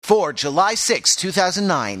For July 6,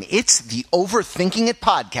 2009, it's the Overthinking It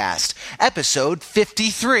podcast, episode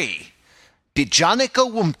 53.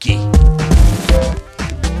 Bijanika Wumki.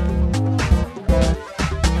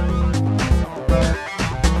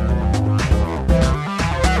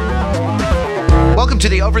 Welcome to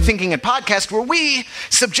the Overthinking It podcast, where we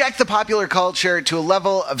subject the popular culture to a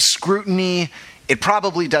level of scrutiny it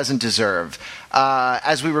probably doesn't deserve.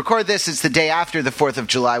 As we record this, it's the day after the 4th of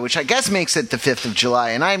July, which I guess makes it the 5th of July.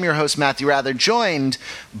 And I am your host, Matthew Rather, joined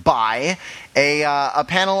by a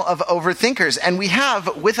panel of overthinkers. And we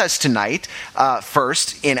have with us tonight,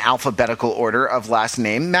 first in alphabetical order of last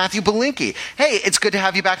name, Matthew Belinkie. Hey, it's good to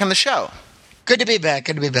have you back on the show. Good to be back.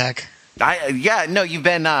 You've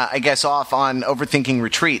been, I guess, off on overthinking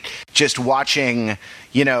retreat, just watching,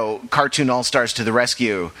 Cartoon All-Stars to the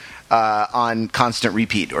Rescue on constant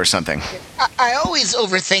repeat or something. I always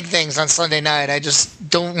overthink things on Sunday night. I just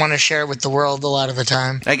don't want to share it with the world a lot of the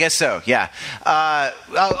time. I guess so, yeah.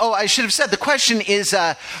 I should have said, the question is,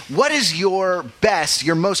 what is your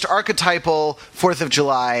most archetypal 4th of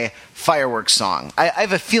July fireworks song? I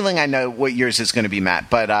have a feeling I know what yours is going to be, Matt,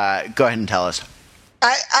 but go ahead and tell us.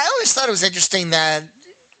 I always thought it was interesting that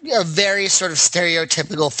a very sort of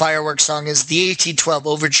stereotypical fireworks song is the 1812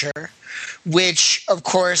 Overture, which, of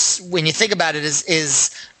course, when you think about it, is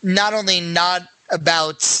not only not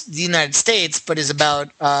about the United States, but is about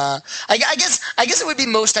I guess it would be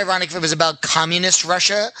most ironic if it was about communist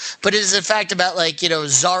Russia, but it is in fact about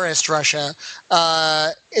Tsarist Russia.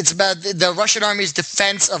 It's about the Russian army's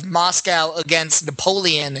defense of Moscow against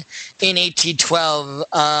Napoleon in 1812.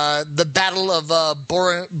 The Battle of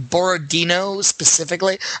Borodino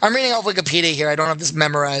specifically. I'm reading off Wikipedia here. I don't have this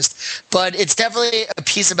memorized, but it's definitely a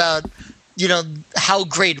piece about how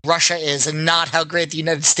great Russia is and not how great the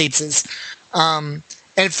United States is. In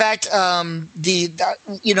fact, a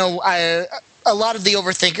lot of the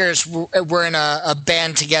overthinkers were in a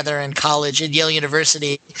band together in college at Yale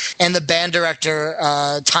University, and the band director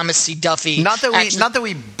Thomas C. Duffy. Not that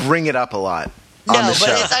we bring it up a lot. No, but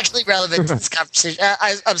it's actually relevant to this conversation.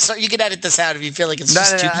 I'm sorry, you can edit this out if you feel like it's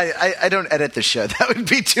just too... I don't edit the show. That would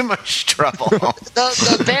be too much trouble.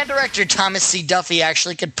 The band director, Thomas C. Duffy,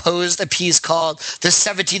 actually composed a piece called the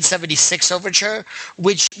 1776 Overture,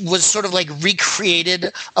 which was sort of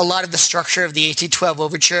recreated a lot of the structure of the 1812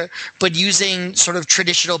 Overture, but using sort of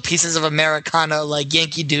traditional pieces of Americana like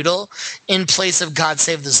Yankee Doodle in place of God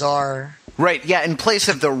Save the Tsar. Right, yeah, in place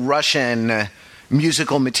of the Russian...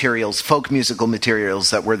 folk musical materials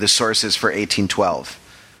that were the sources for 1812.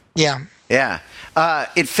 Yeah. Yeah.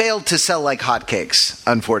 It failed to sell like hotcakes,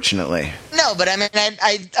 unfortunately. No, but I mean,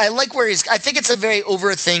 I like where he's... I think it's a very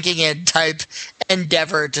overthinking it type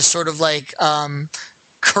endeavor to sort of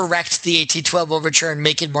correct the 1812 Overture and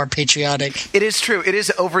make it more patriotic. It is true. It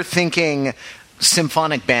is overthinking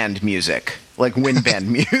symphonic band music, like wind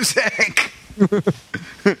band music.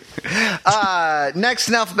 Next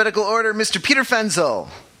in alphabetical order, Mr. Peter Fenzel.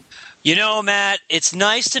 Matt, it's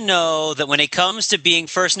nice to know that when it comes to being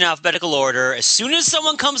first in alphabetical order, as soon as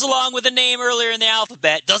someone comes along with a name earlier in the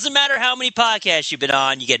alphabet, doesn't matter how many podcasts you've been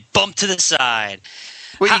on, you get bumped to the side.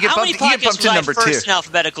 Well, how many podcasts was I first 2. in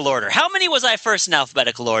alphabetical order? How many was I first in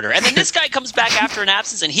alphabetical order? And then this guy comes back after an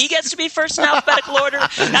absence and he gets to be first in alphabetical order?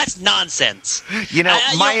 That's nonsense.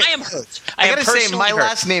 I am hurt. I gotta say, my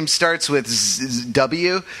last name starts with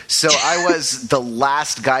W, so I was the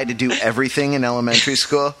last guy to do everything in elementary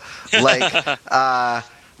school. There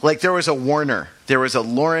was a Warner. There was a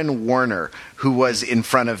Lauren Warner who was in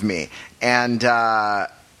front of me. And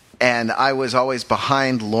I was always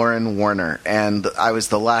behind Lauren Warner, and I was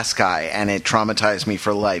the last guy, and it traumatized me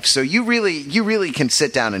for life. So you really can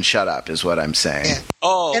sit down and shut up, is what I'm saying. Yeah.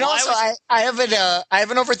 Oh, and also I have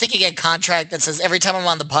an overthinking it contract that says every time I'm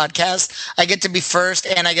on the podcast, I get to be first,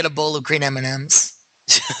 and I get a bowl of green M&Ms.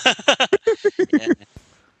 Yeah.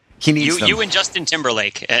 He needs them. You and Justin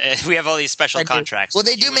Timberlake. We have all these special contracts. Well,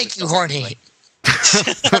 they do make you horny.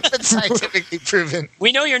 That's been scientifically proven.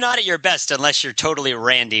 We know you're not at your best unless you're totally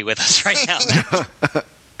randy with us right now.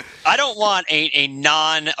 I don't want a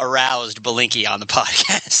non-aroused Belinkie on the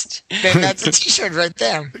podcast. Then that's a T-shirt right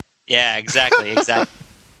there. Yeah, exactly. We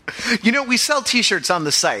sell T-shirts on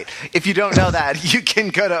the site. If you don't know that, you can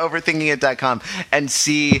go to overthinkingit.com and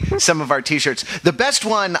see some of our T-shirts. The best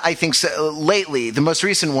one, I think, lately, the most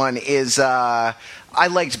recent one is I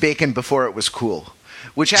liked bacon before it was cool.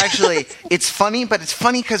 Which actually, it's funny, but it's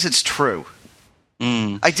funny because it's true.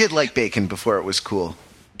 I did like bacon before it was cool.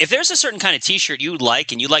 If there's a certain kind of T-shirt you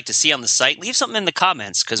like and you'd like to see on the site, leave something in the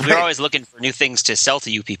comments because we're always looking for new things to sell to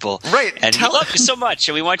you people. Right. And we love you so much,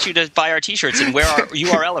 and we want you to buy our T-shirts and wear our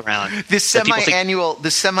URL around. The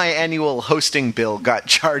semi-annual hosting bill got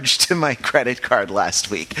charged to my credit card last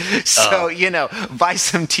week. So, buy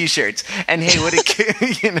some T-shirts. And hey, would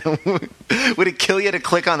it kill you to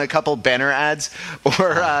click on a couple banner ads?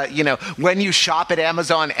 Or, when you shop at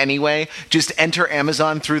Amazon anyway, just enter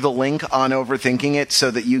Amazon through the link on Overthinking It so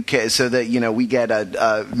that we get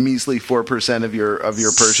a measly 4% of your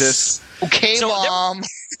purchase. Okay, so Mom.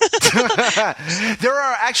 There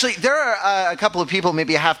are a couple of people,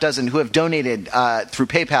 maybe a half dozen, who have donated through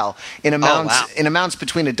PayPal in amounts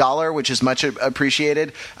between $1, which is much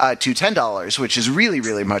appreciated, to $10, which is really,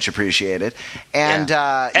 really much appreciated, and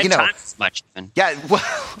times as much even. Yeah, well,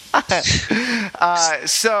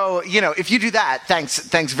 so if you do that,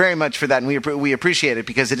 thanks very much for that, and we appreciate it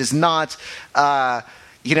because it is not.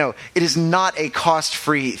 It is not a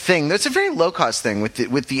cost-free thing. It's a very low-cost thing with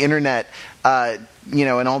the internet,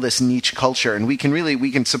 and all this niche culture, and we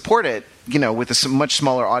can support it, with a much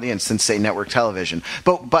smaller audience than, say, network television.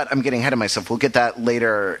 But I'm getting ahead of myself. We'll get that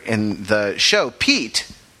later in the show.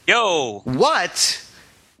 Pete, yo, what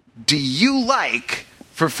do you like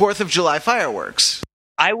for 4th of July fireworks?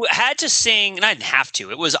 I had to sing, and I didn't have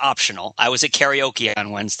to. It was optional. I was at karaoke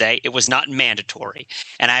on Wednesday. It was not mandatory.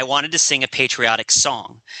 And I wanted to sing a patriotic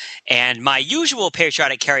song. And my usual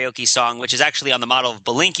patriotic karaoke song, which is actually on the model of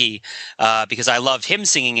Belinkie, because I loved him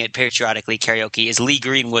singing it patriotically karaoke, is Lee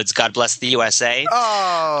Greenwood's God Bless the USA.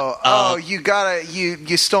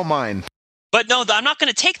 You stole mine. But no, I'm not going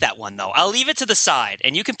to take that one, though. I'll leave it to the side,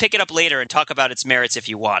 and you can pick it up later and talk about its merits if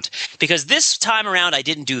you want. Because this time around, I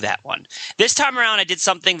didn't do that one. This time around, I did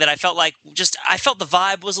something that I felt the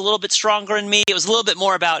vibe was a little bit stronger in me. It was a little bit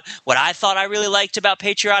more about what I thought I really liked about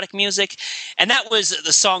patriotic music. And that was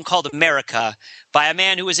the song called America by a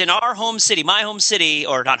man who was in our home city, my home city,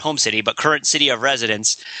 or not home city, but current city of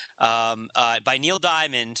residence, by Neil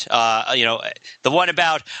Diamond, the one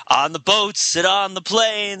about on the boats and on the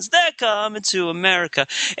planes, they're coming to America.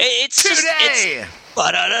 It's today!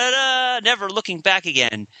 Never looking back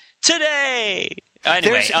again. Today!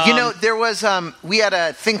 Anyway, there was, we had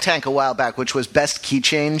a think tank a while back, which was best key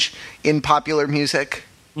change in popular music.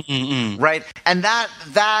 Mm-mm. Right, and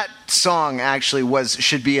that song actually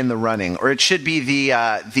should be in the running, or it should be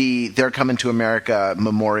the They're Coming to America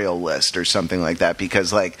memorial list or something like that,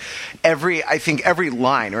 because every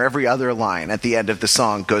line or every other line at the end of the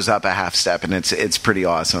song goes up a half step, and it's pretty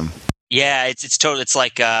awesome. Yeah, it's totally. It's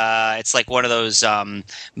like one of those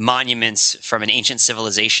monuments from an ancient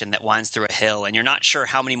civilization that winds through a hill, and you're not sure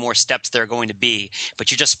how many more steps there are going to be,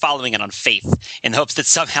 but you're just following it on faith in the hopes that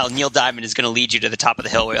somehow Neil Diamond is going to lead you to the top of the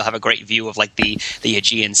hill where you'll have a great view of the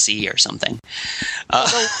Aegean Sea or something.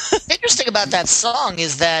 So interesting about that song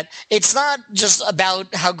is that it's not just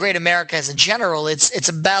about how great America is in general. It's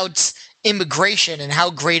about immigration and how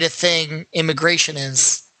great a thing immigration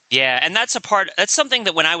is. Yeah, and that's something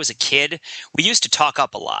that when I was a kid, we used to talk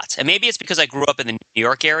up a lot. And maybe it's because I grew up in the New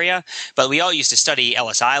York area, but we all used to study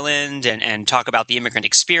Ellis Island and talk about the immigrant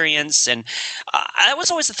experience. And that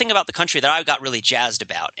was always the thing about the country that I got really jazzed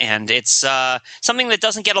about. And it's something that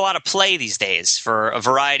doesn't get a lot of play these days for a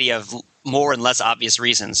variety of more and less obvious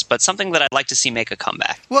reasons, but something that I'd like to see make a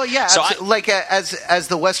comeback. Well, yeah, so as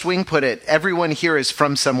the West Wing put it, everyone here is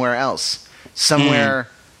from somewhere else, somewhere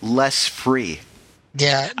less free.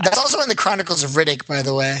 Yeah, that's also in the Chronicles of Riddick, by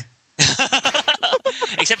the way.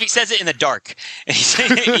 Except he says it in the dark.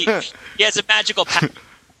 He has a magical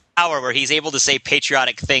power where he's able to say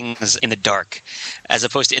patriotic things in the dark, as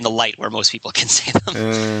opposed to in the light where most people can say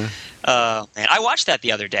them. Man, I watched that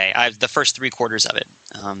the other day. The first 3 quarters of it.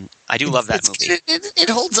 I do love that movie. It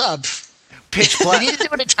holds up. Pitch Black. We need to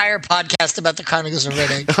do an entire podcast about the Chronicles of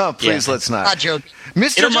Riddick. Oh, please, let's not. Not joking.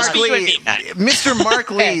 Mr.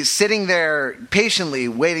 Mark Lee sitting there patiently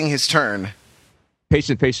waiting his turn.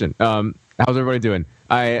 Patient. How's everybody doing?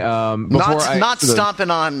 Not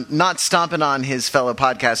stomping on his fellow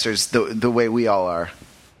podcasters the way we all are.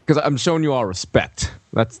 Because I'm showing you all respect.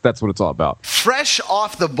 That's what it's all about. Fresh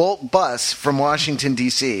off the Bolt bus from Washington,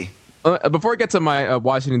 D.C. Before I get to my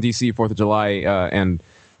Washington, D.C. 4th of July and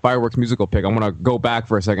fireworks musical pick, I want to go back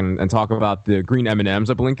for a second and talk about the green M&Ms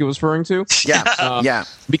that Belinkie was referring to. Yeah.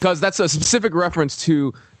 Because that's a specific reference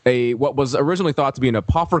to what was originally thought to be an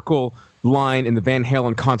apocryphal line in the Van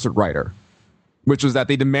Halen concert writer, which was that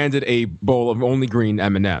they demanded a bowl of only green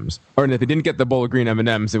M&Ms. Or if they didn't get the bowl of green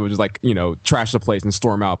M&Ms, it was just trash the place and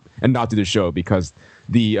storm out and not do the show because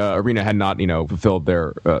the arena had not, fulfilled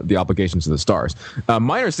their the obligations to the stars.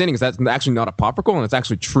 My understanding is that's actually not apocryphal, and it's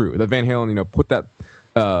actually true. That Van Halen, put that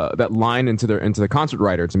that line into the concert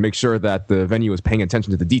writer to make sure that the venue was paying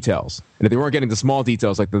attention to the details. And if they weren't getting the small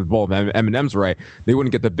details like the bowl of M&Ms right, they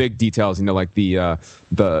wouldn't get the big details, like the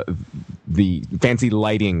fancy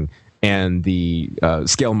lighting and the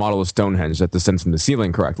scale model of Stonehenge that descends from the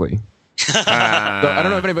ceiling correctly. So I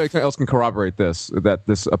don't know if anybody else can corroborate that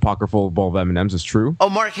this apocryphal bowl of M&Ms is true. Oh,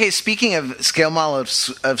 Mark, hey, speaking of scale model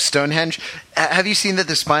of Stonehenge, have you seen that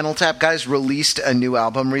the Spinal Tap guys released a new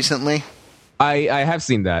album recently? I have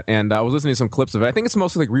seen that, and I was listening to some clips of it. I think it's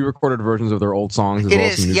mostly like re-recorded versions of their old songs. It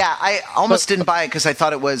is, yeah. I almost didn't buy it because I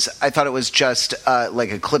thought it was just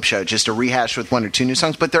like a clip show, just a rehash with one or two new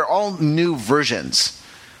songs. But they're all new versions,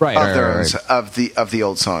 of the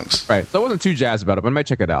old songs. Right. So I wasn't too jazzed about it, but I might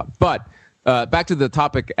check it out. But back to the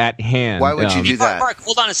topic at hand. Why would you do that? Mark,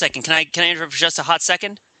 hold on a second. Can I interrupt for just a hot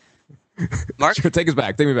second? Mark? Sure, take me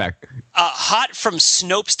back. Hot from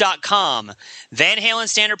Snopes.com. Van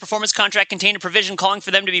Halen's standard performance contract contained a provision calling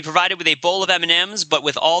for them to be provided with a bowl of M&Ms, but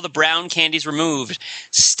with all the brown candies removed.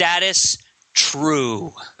 Status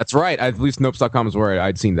true. That's right. I believe Snopes.com is where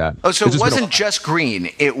I'd seen that. Oh, so it wasn't just green.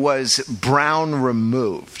 It was brown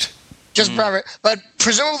removed. Just brown, but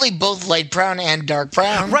presumably both light brown and dark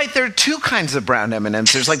brown. Right, there are two kinds of brown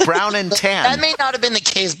M&Ms. There's like brown and tan. That may not have been the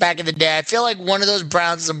case back in the day. I feel like one of those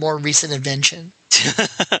browns is a more recent invention.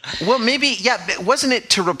 Well, maybe, yeah. Wasn't it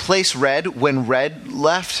to replace red when red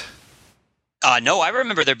left? No, I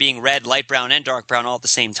remember there being red, light brown, and dark brown all at the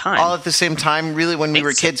same time. All at the same time, really, when we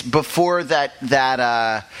were kids, before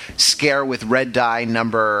that scare with red dye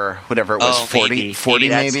number, whatever it was, 40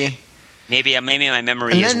 maybe? Maybe my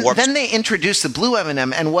memory is warped. Then they introduced the blue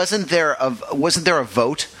M&M, and wasn't there a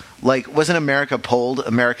vote? Like, wasn't America polled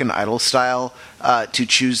American Idol style to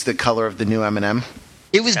choose the color of the new M&M?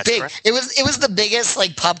 It was big. Correct. It was the biggest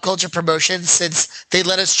like pop culture promotion since they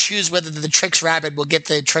let us choose whether the Trix Rabbit will get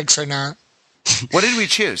the tricks or not. What did we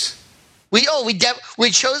choose? We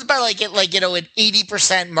chose by an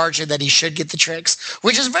 80% margin that he should get the tricks,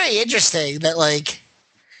 which is very interesting. That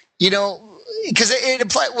because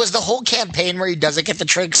it was the whole campaign where he doesn't get the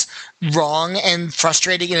tricks wrong and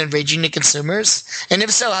frustrating and enraging to consumers? And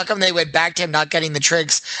if so, how come they went back to him not getting the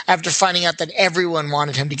tricks after finding out that everyone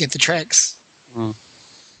wanted him to get the tricks?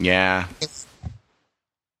 Yeah.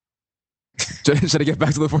 Should I get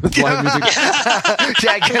back to the 4th of July music?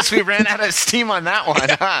 Yeah, I guess we ran out of steam on that one,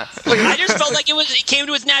 huh? I just felt like it came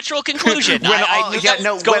to its natural conclusion. When all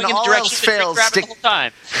else fails, stick the whole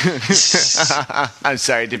time. I'm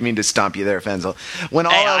sorry, I didn't mean to stomp you there, Fenzel. When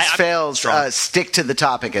all else fails, stick to the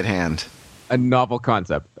topic at hand. A novel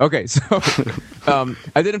concept. Okay, so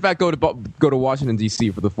I did in fact go to Washington D.C.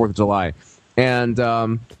 for the 4th of July, and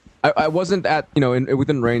I wasn't at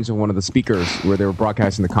within range of one of the speakers where they were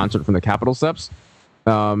broadcasting the concert from the Capitol steps.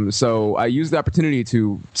 So I used the opportunity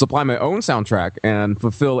to supply my own soundtrack and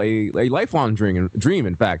fulfill a lifelong dream,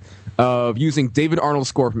 in fact, of using David Arnold's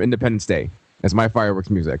score from Independence Day as my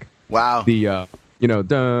fireworks music. Wow. The da da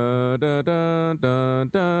da da da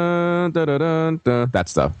da da da that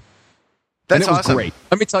stuff. That's awesome. awesome. Great.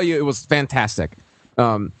 Let me tell you, it was fantastic.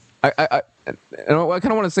 I kind of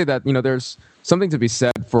want to say that there's something to be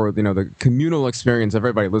said for the communal experience of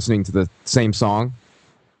everybody listening to the same song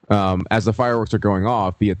as the fireworks are going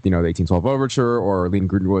off, be it the 1812 Overture or Leland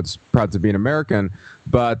Greenwood's Proud to Be an American.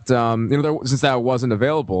 But since that wasn't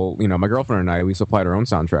available, my girlfriend and I, we supplied our own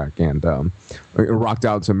soundtrack and rocked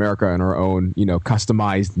out to America in our own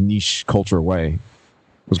customized niche culture way. It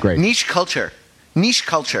was great. Niche culture. We're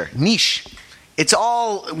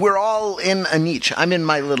all in a niche. I'm in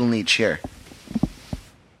my little niche here.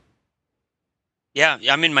 Yeah,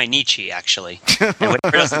 I'm in my Nietzsche, actually. And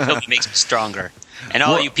whatever doesn't kill me makes me stronger. And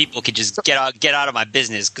all you people could just get out of my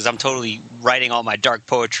business because I'm totally writing all my dark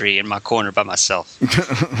poetry in my corner by myself. In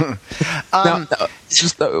terms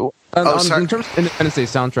of Independence Day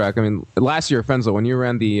soundtrack, I mean, last year, Fenzel, when you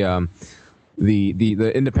ran the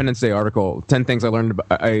Independence Day article, 10 things I learned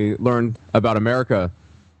about America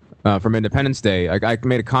from Independence Day, I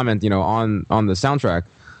made a comment, on the soundtrack,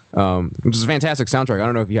 which is a fantastic soundtrack. I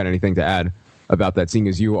don't know if you had anything to add about that, seeing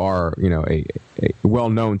as you are, a well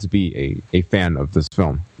known to be a fan of this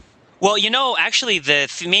film. Well, actually, the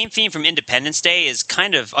main theme from Independence Day is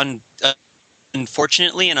kind of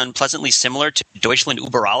unfortunately and unpleasantly similar to Deutschland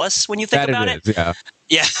über alles when you think about it. Yeah.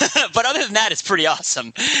 Yeah, but other than that, it's pretty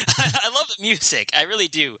awesome. I love the music, I really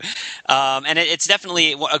do, and it's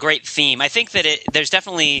definitely a great theme. I think that there's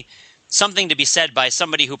definitely something to be said by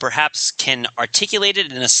somebody who perhaps can articulate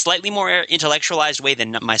it in a slightly more intellectualized way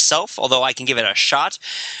than myself, although I can give it a shot,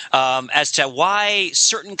 as to why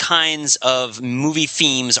certain kinds of movie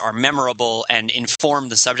themes are memorable and inform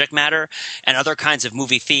the subject matter, and other kinds of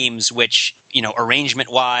movie themes which,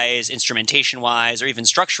 arrangement-wise, instrumentation-wise, or even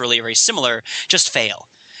structurally are very similar, just fail.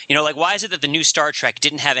 Like, why is it that the new Star Trek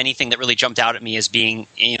didn't have anything that really jumped out at me as being,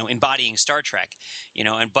 embodying Star Trek,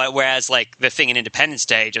 but whereas, like, the thing in Independence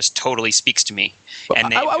Day just totally speaks to me,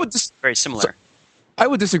 and I would just very similar. I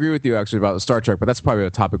would disagree with you actually about Star Trek, but that's probably a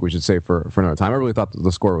topic we should save for another time. I really thought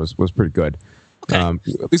the score was pretty good, okay.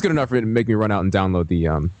 At least good enough for it to make me run out and download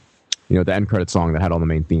the the end credit song that had all the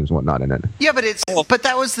main themes and whatnot in it. Yeah, but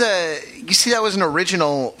that was that was an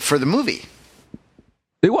original for the movie.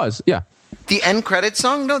 It was, yeah. The end credits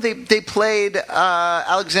song? No, they played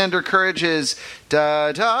Alexander Courage's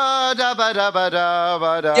da da da ba da ba da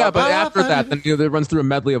ba da. Yeah, but after that, then it runs through a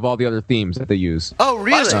medley of all the other themes that they use. Oh,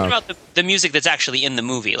 really? I was talking about the music that's actually in the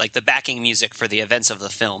movie, like the backing music for the events of the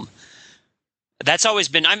film. That's always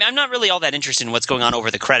been. I'm not really all that interested in what's going on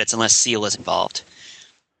over the credits unless Seal is involved,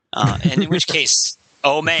 and in which case,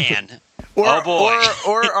 oh man. Oh boy!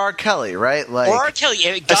 Or R. Kelly, right? Like, or R.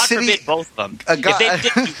 Kelly. God forbid both of them. If they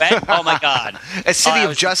did duet, oh my God! A city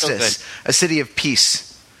of justice, so a city of peace.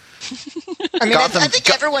 I mean, I think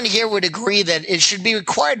everyone here would agree that it should be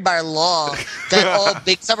required by law that all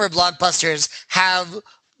big summer blockbusters have,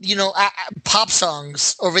 pop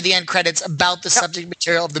songs over the end credits about the subject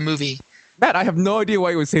material of the movie. Matt, I have no idea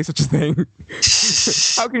why you would say such a thing.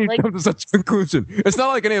 How can you come to such a conclusion? It's not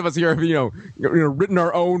like any of us here have, written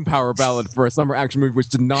our own power ballad for a summer action movie which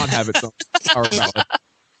did not have its own power ballad.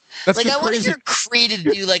 That's like, I want to crazy. hear Creed to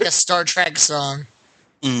do like a Star Trek song.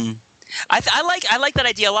 Mm. I like that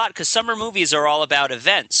idea a lot because summer movies are all about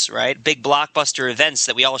events, right? Big blockbuster events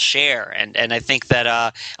that we all share, and I think that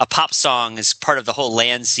a pop song is part of the whole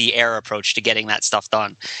land, sea, air approach to getting that stuff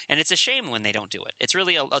done. And it's a shame when they don't do it. It's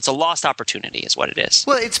really it's a lost opportunity, is what it is.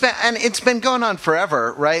 Well, it's been going on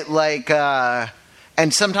forever, right? Like.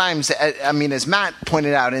 And sometimes, I mean, as Matt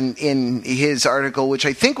pointed out in his article, which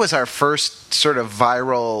I think was our first sort of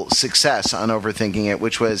viral success on Overthinking It,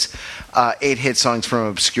 which was 8 hit songs from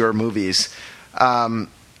obscure movies. Like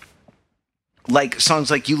songs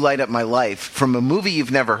like You Light Up My Life from a movie you've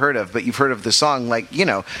never heard of, but you've heard of the song, like,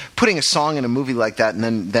 putting a song in a movie like that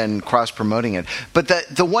and then cross-promoting it. But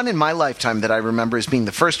the one in my lifetime that I remember as being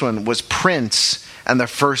the first one was Prince and the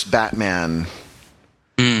first Batman.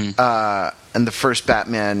 And the first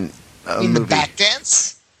Batman movie. The Bat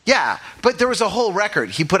Dance? Yeah, but there was a whole record.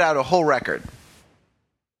 He put out a whole record.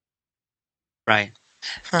 Right.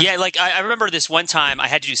 Huh. Yeah, like I remember this one time I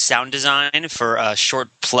had to do sound design for a short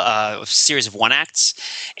series of one acts,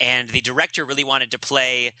 and the director really wanted to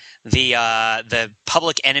play the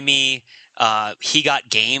Public Enemy He Got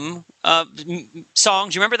Game song.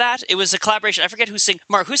 Do you remember that? It was a collaboration. I forget who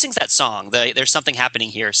sings that song, the There's Something Happening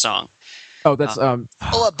Here song. Oh, that's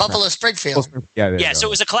Buffalo Springfield. Yeah, so it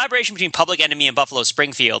was a collaboration between Public Enemy and Buffalo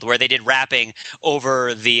Springfield, where they did rapping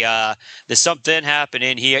over the something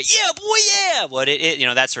happening here. Yeah, boy, yeah, what it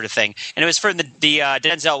that sort of thing. And it was for the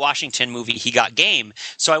Denzel Washington movie He Got Game.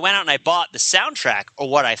 So I went out and I bought the soundtrack, or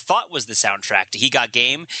what I thought was the soundtrack to He Got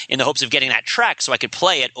Game, in the hopes of getting that track so I could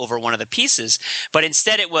play it over one of the pieces. But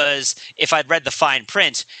instead, it was, if I'd read the fine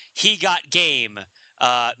print, He Got Game.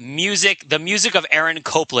 The music of Aaron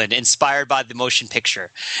Copland, inspired by the motion picture.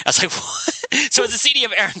 I was like, what? So it's a CD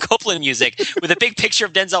of Aaron Copland music with a big picture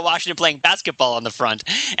of Denzel Washington playing basketball on the front,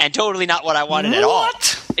 and totally not what I wanted at all.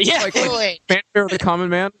 Yeah, like Fanfare of the Common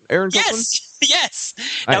Man, Aaron Copland? Yes.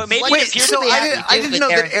 Now, it made me appear so I didn't know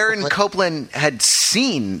that Aaron Copland. Copland had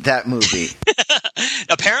seen that movie.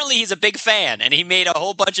 Apparently, he's a big fan, and he made a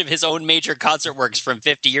whole bunch of his own major concert works from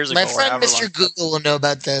 50 years ago. My friend Mr. Google will know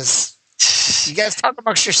about this. You guys talk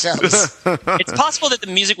amongst yourselves. It's possible that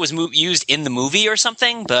the music was used in the movie or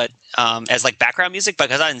something, but as like background music,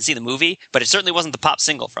 because I didn't see the movie. But it certainly wasn't the pop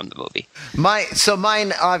single from the movie. Mine,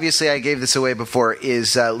 obviously, I gave this away before,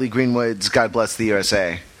 is Lee Greenwood's "God Bless the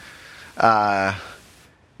USA."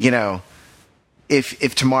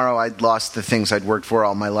 If tomorrow I'd lost the things I'd worked for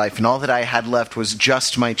all my life, and all that I had left was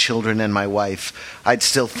just my children and my wife, I'd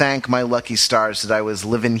still thank my lucky stars that I was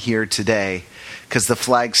living here today, because the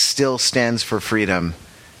flag still stands for freedom,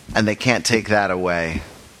 and they can't take that away.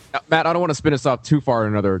 Now, Matt, I don't want to spin us off too far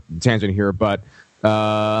in another tangent here, but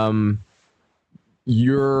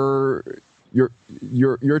your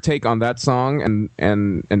take on that song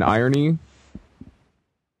and irony.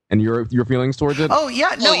 And your feelings towards it? Oh,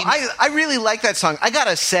 yeah. No, I really like that song. I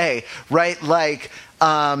gotta say, right, like,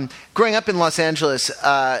 Growing up in Los Angeles,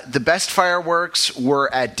 the best fireworks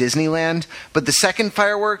were at Disneyland, but the second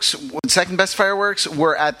best fireworks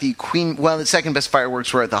were at the the second best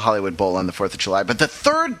fireworks were at the Hollywood Bowl on the 4th of July, but the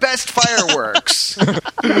third best fireworks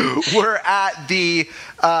were at the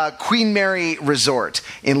Queen Mary Resort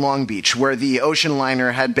in Long Beach, where the ocean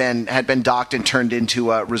liner had been docked and turned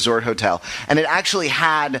into a resort hotel. And it actually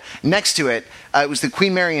had, next to it, it was the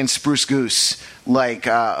Queen Mary and Spruce Goose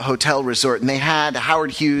hotel resort, and they had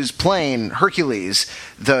Howard Hughes' plane, Hercules,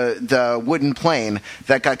 the wooden plane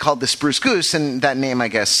that got called the Spruce Goose, and that name, I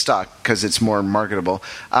guess, stuck because it's more marketable.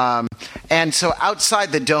 And so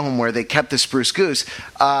outside the dome where they kept the Spruce Goose,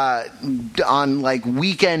 on like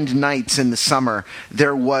weekend nights in the summer,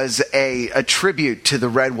 there was a tribute to the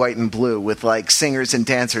red, white, and blue with like singers and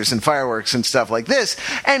dancers and fireworks and stuff like this.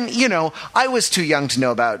 And, I was too young to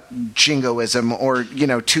know about jingoism or,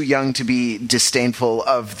 too young to be disdainful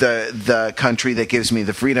of the country that gives me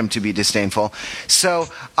the freedom to be disdainful. So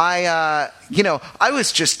I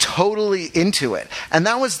was just totally into it. And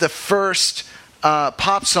that was the first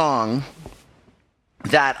pop song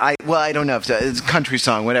that I don't know if it's a country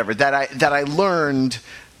song, whatever, that I learned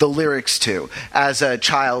the lyrics to as a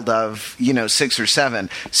child of 6 or 7.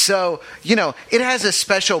 So it has a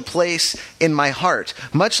special place in my heart,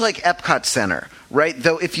 much like Epcot Center, right?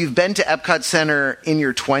 Though if you've been to Epcot Center in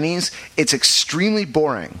your 20s, it's extremely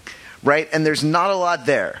boring, right? And there's not a lot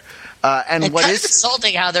there. And what is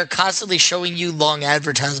insulting how they're constantly showing you long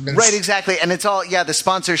advertisements. Right, exactly. And it's all, the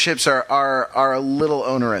sponsorships are a little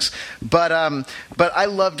onerous. But I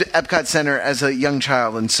loved Epcot Center as a young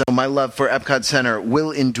child, and so my love for Epcot Center will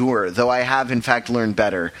endure, though I have in fact learned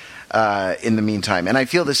better in the meantime. And I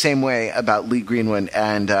feel the same way about Lee Greenwood,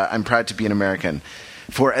 and I'm proud to be an American,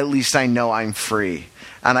 for at least I know I'm free.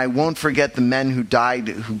 And I won't forget the men who died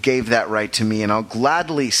who gave that right to me, and I'll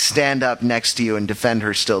gladly stand up next to you and defend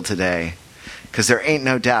her still today. Because there ain't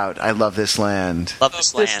no doubt I love this land. Love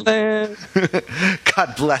this land.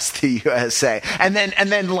 God bless the USA. And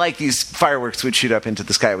then like these fireworks would shoot up into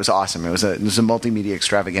the sky. It was awesome. It was a multimedia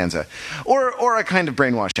extravaganza. Or a kind of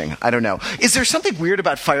brainwashing. I don't know. Is there something weird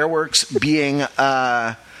about fireworks being...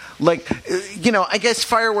 I guess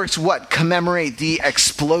fireworks, commemorate the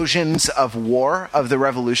explosions of war, of the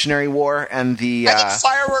Revolutionary War, and the... I think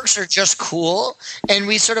fireworks are just cool, and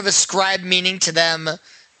we sort of ascribe meaning to them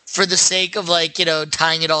for the sake of,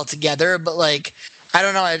 tying it all together. But, I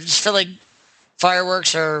don't know, I just feel like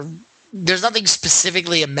fireworks are... There's nothing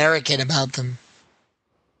specifically American about them.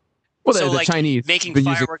 Well, the Chinese... Making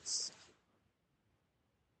fireworks...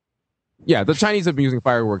 The Chinese have been using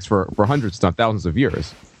fireworks for hundreds, not thousands of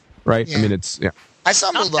years. Right? Yeah. I mean, it's... I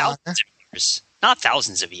saw Not Mulan. thousands of years. Not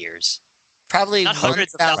thousands of years. Probably Not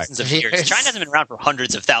hundreds of thousands of years. China hasn't been around for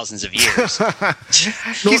hundreds of thousands of years.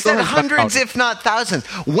 He said hundreds, if not thousands.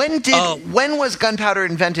 When was gunpowder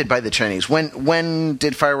invented by the Chinese? When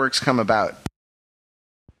did fireworks come about?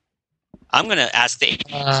 I'm going to ask the Asian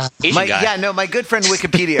guy. Yeah, no, my good friend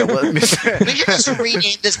Wikipedia. We can just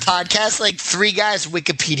rename this podcast like Three Guys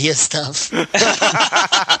Wikipedia stuff. By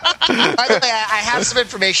the way, I have some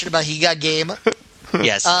information about He Got Game.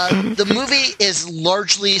 Yes. The movie is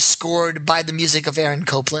largely scored by the music of Aaron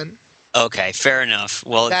Copland. Okay, fair enough.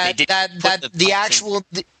 Well, within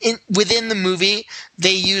the movie,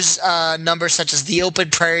 they use numbers such as The Open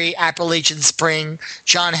Prairie, Appalachian Spring,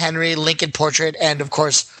 John Henry, Lincoln Portrait, and of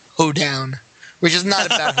course, Hoedown, which is not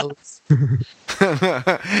about hoes. Hoedown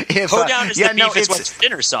is the Beef Is What's for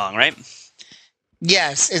Dinner song, right?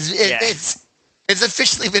 Yes, it's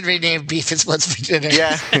officially been renamed Beef Is What's for Dinner.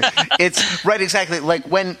 Yeah, it's right, exactly. Like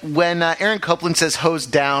when Aaron Copland says "hose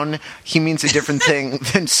down," he means a different thing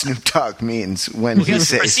than Snoop Dogg means when he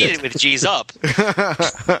says proceeded with G's up.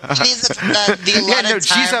 G's up.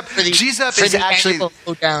 G's up is actually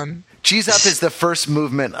Hoedown. G's up is the first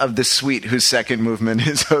movement of the suite, whose second movement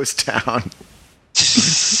is hose down. What would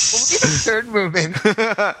be the third movement?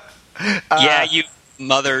 You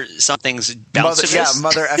mother something's bounce to this. Yeah,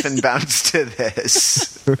 mother effing bounce to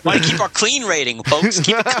this. Want to keep our clean rating, folks.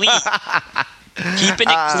 Keep it clean. Keeping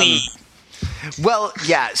it clean. Well,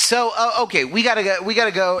 yeah. So, okay, we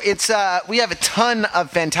gotta go. It's we have a ton of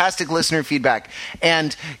fantastic listener feedback,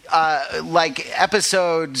 and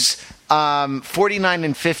episodes 49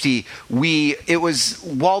 and 50, it was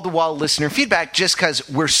wall-to-wall listener feedback, just because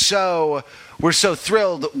we're so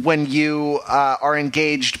thrilled when you are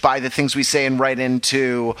engaged by the things we say and write in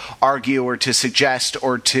to argue or to suggest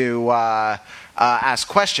or to ask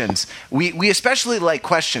questions. We especially like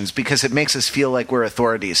questions because it makes us feel like we're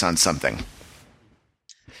authorities on something.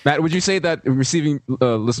 Matt, would you say that receiving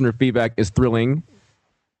listener feedback is thrilling?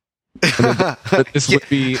 That this would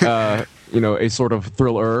be a sort of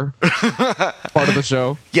thriller part of the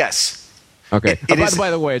show? Yes. Okay. It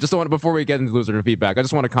By the way, before we get into listener feedback, I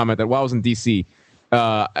just want to comment that while I was in DC,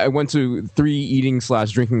 I went to 3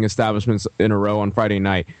 eating/drinking establishments in a row on Friday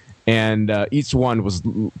night, and each one was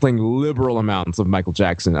playing liberal amounts of Michael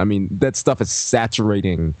Jackson. I mean, that stuff is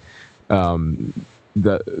saturating.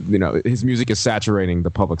 His music is saturating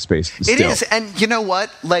the public space. Still. It is, and you know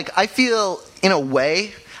what? Like, I feel in a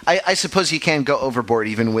way. I suppose you can go overboard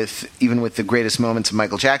even with the greatest moments of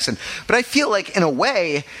Michael Jackson, but I feel like in a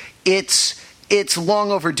way it's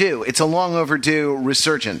long overdue. It's a long overdue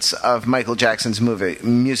resurgence of Michael Jackson's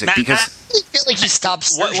music because I feel like he stopped.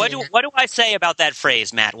 What do I say about that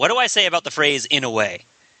phrase, Matt? What do I say about the phrase "in a way"?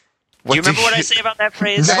 Do you remember what I say about that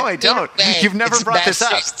phrase? No, I don't. You've never brought this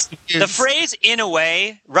up. The phrase "in a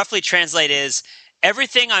way" roughly translated is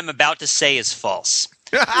everything I'm about to say is false.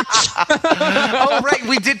 Oh, right.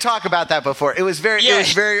 We did talk about that before. It was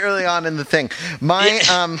very early on in the thing.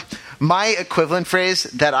 My equivalent phrase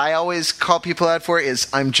that I always call people out for is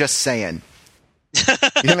 "I'm just saying."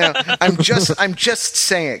 I'm just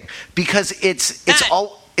saying, because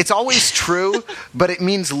it's always true, but it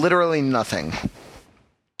means literally nothing.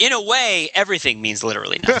 In a way, everything means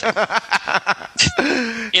literally nothing.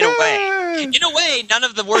 In a way, none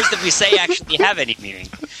of the words that we say actually have any meaning.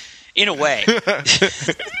 In a way.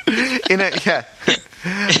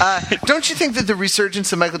 Don't you think that the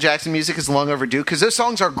resurgence of Michael Jackson music is long overdue? Because those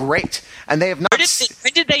songs are great, and they have not.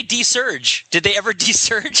 When did they desurge? Did they ever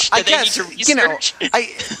desurge? Did they need to resurge?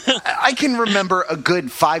 I can remember a good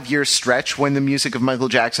 5-year stretch when the music of Michael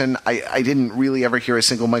Jackson. I didn't really ever hear a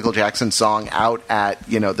single Michael Jackson song out at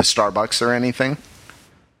the Starbucks or anything.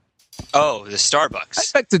 Oh, the Starbucks.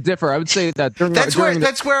 I beg to differ. I would say that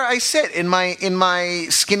that's where I sit in my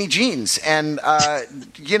skinny jeans and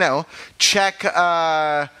check.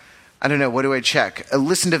 I don't know, what do I check?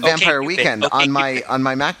 Listen to Vampire Weekend on my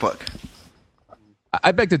MacBook.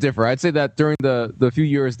 I beg to differ. I'd say that during the few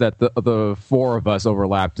years that the 4 of us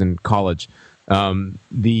overlapped in college,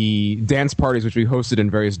 the dance parties which we hosted in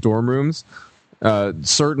various dorm rooms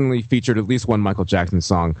certainly featured at least one Michael Jackson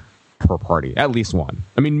song per party, at least one.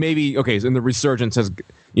 I mean, maybe and the resurgence has,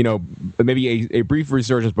 maybe a brief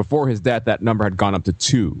resurgence before his death. That number had gone up to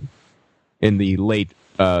 2 in the late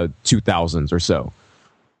 2000s or so.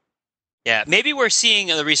 Yeah, maybe we're seeing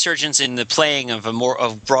the resurgence in the playing of a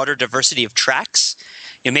broader diversity of tracks.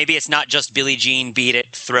 Maybe it's not just Billie Jean, Beat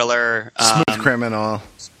It, Thriller, Smooth Criminal.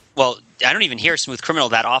 Well, I don't even hear Smooth Criminal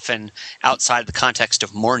that often outside of the context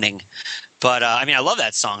of mourning. But, I love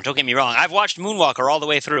that song. Don't get me wrong. I've watched Moonwalker all the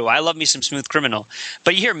way through. I love me some Smooth Criminal.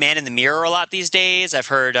 But you hear Man in the Mirror a lot these days. I've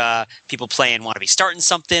heard people playing Wanna Be Starting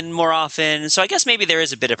Something more often. So I guess maybe there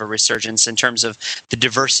is a bit of a resurgence in terms of the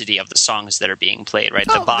diversity of the songs that are being played, right?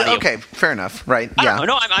 The body. Okay, fair enough. Right, yeah.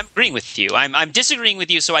 No, I'm agreeing with you. I'm disagreeing with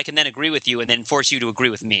you so I can then agree with you and then force you to agree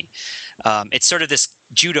with me. It's sort of this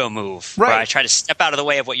judo move where I try to step out of the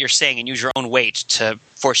way of what you're saying and use your own weight to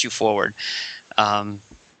force you forward.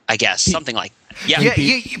 I guess something like that. Yeah,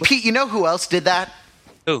 Pete. You know who else did that?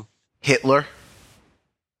 Who? Hitler.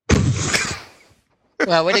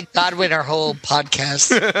 Well, we did Godwin our whole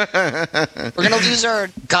podcast. We're gonna lose our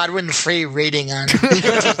Godwin free rating on.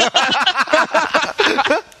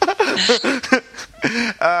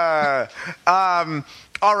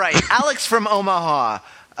 All right, Alex from Omaha.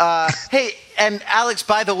 Hey, and Alex,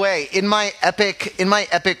 by the way, in my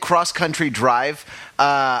epic cross country drive,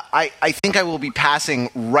 I think I will be passing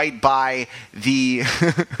right by the.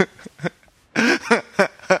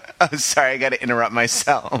 Oh, sorry, I got to interrupt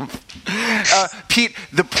myself. Pete,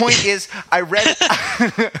 the point is, I read.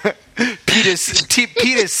 Pete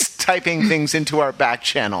is typing things into our back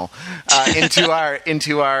channel, into our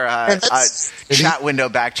chat window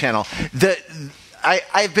back channel.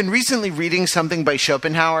 I've been recently reading something by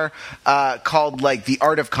Schopenhauer called like The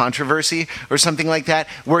Art of Controversy or something like that,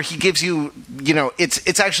 where he gives you,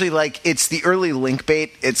 it's actually like, it's the early link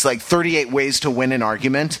bait. It's like 38 ways to win an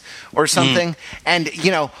argument or something. And,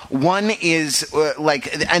 one is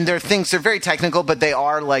and they're very technical, but they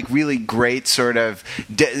are like really great sort of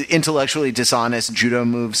intellectually dishonest judo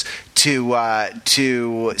moves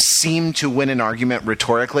to seem to win an argument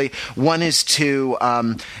rhetorically. One is to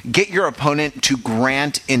get your opponent to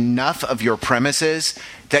grant enough of your premises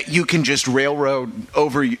that you can just railroad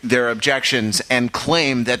over their objections and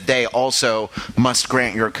claim that they also must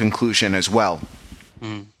grant your conclusion as well.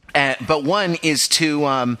 But one is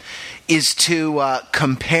to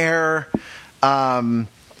compare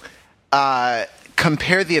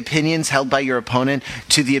the opinions held by your opponent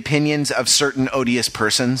to the opinions of certain odious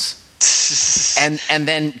persons. and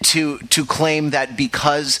then to claim that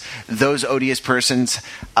because those odious persons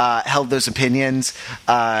held those opinions,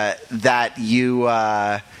 that you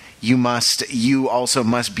also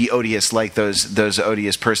must be odious like those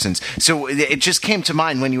odious persons. So it just came to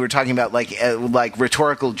mind when you were talking about like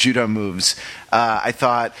rhetorical judo moves. I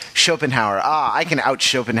thought Schopenhauer. I can out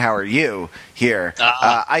Schopenhauer you here.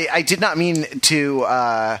 I did not mean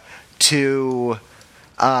to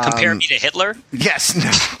compare me to Hitler. Yes.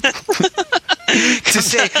 No.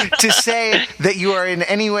 to say that you are in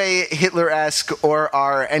any way Hitler-esque or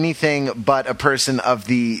are anything but a person of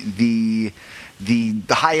the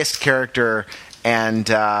highest character and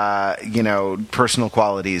personal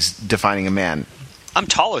qualities defining a man. I'm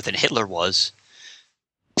taller than Hitler was.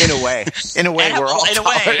 In a way, we're all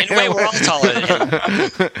taller than him.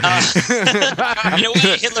 In a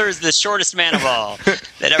way, Hitler is the shortest man of all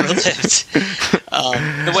that ever lived.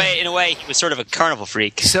 In a way, he was sort of a carnival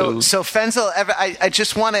freak. So Fenzel,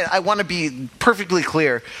 I want to be perfectly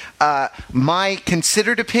clear. My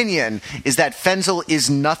considered opinion is that Fenzel is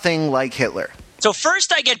nothing like Hitler. So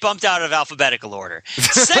first, I get bumped out of alphabetical order.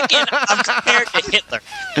 Second, I'm compared to Hitler.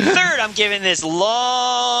 Third, I'm giving this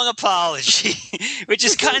long apology, which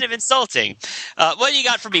is kind of insulting. What do you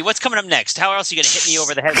got for me? What's coming up next? How else are you going to hit me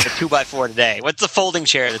over the head with a 2x4 today? What's the folding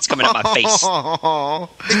chair that's coming at my face?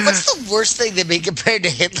 What's the worst thing that made compared to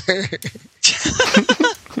Hitler?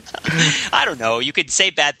 I don't know. You could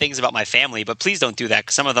say bad things about my family, but please don't do that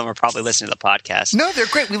because some of them are probably listening to the podcast. No, they're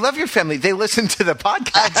great. We love your family. They listen to the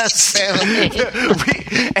podcast.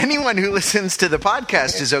 Anyone who listens to the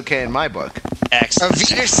podcast is okay in my book. Excellent.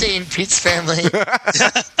 Wiedersehen, Pete's family.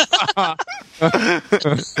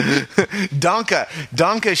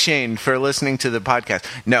 Donka Shane for listening to the podcast.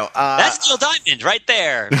 No, that's Neil Diamond right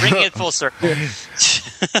there, bringing it full circle.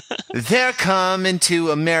 They're coming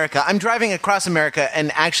to America. I'm driving across America,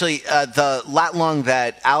 and actually, the lat long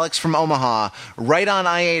that Alex from Omaha, right on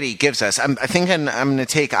I-80, gives us. I think I'm going to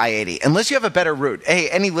take I-80, unless you have a better route. Hey,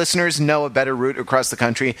 any listeners know a better route across the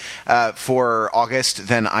country for August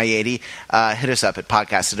than I-80? Hit us up at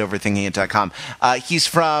podcast@overthinkingit.com. He's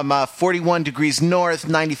from 41 degrees north,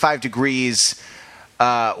 95 degrees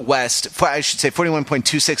west, I should say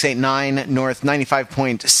 41.2689 north,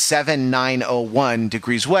 95.7901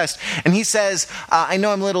 degrees west. And he says, I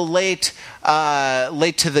know I'm a little late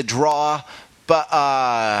to the draw, but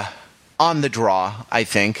on the draw, I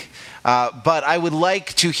think. But I would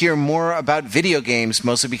like to hear more about video games,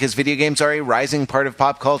 mostly because video games are a rising part of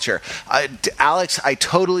pop culture. Alex, I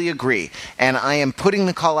totally agree. And I am putting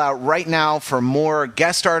the call out right now for more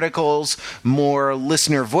guest articles, more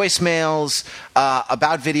listener voicemails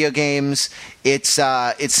about video games. It's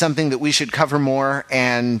something that we should cover more.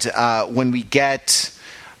 And when we get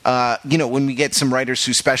some writers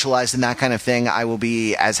who specialize in that kind of thing, I will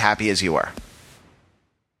be as happy as you are.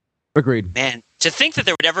 Agreed. Man, to think that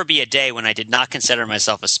there would ever be a day when I did not consider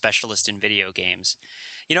myself a specialist in video games.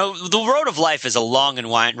 You know, the road of life is a long and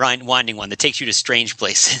winding one that takes you to strange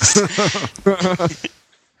places.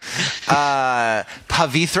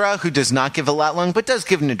 Pavithra, who does not give a lat long, but does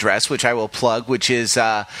give an address, which I will plug, which is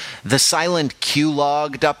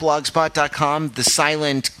thesilentqlog.blogspot.com, the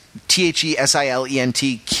silent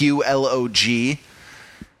TheSilentQlog.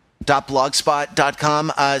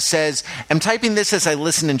 .blogspot.com says, I'm typing this as I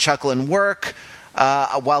listen and chuckle and work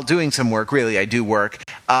while doing some work. Really, I do work.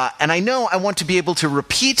 And I know I want to be able to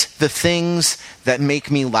repeat the things that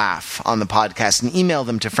make me laugh on the podcast and email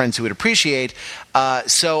them to friends who would appreciate.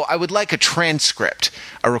 So I would like a transcript,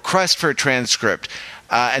 a request for a transcript.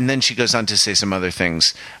 And then she goes on to say some other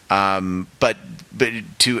things. But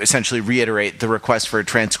to essentially reiterate the request for a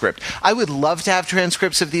transcript. I would love to have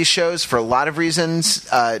transcripts of these shows for a lot of reasons.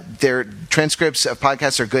 Their transcripts of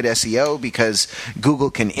podcasts are good SEO because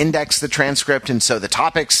Google can index the transcript, and so the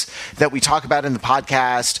topics that we talk about in the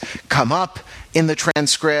podcast come up in the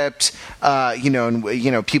transcript.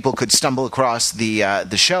 People could stumble across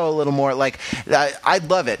the show a little more. I'd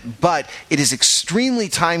love it, but it is extremely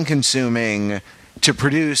time consuming to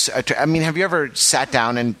produce. Have you ever sat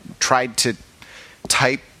down and tried to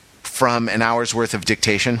type from an hour's worth of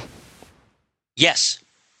dictation? Yes.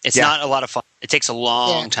 It's not a lot of fun. It takes a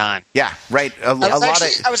long time. Yeah, right. I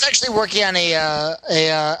was actually working on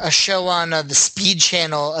a show on the Speed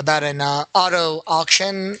Channel about an auto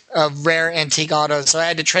auction of rare antique autos. So I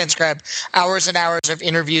had to transcribe hours and hours of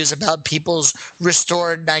interviews about people's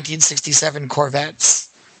restored 1967 Corvettes.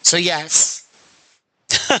 So yes.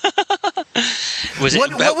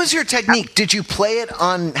 What was your technique? Did you play it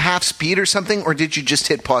on half speed or something, or did you just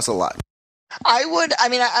hit pause a lot?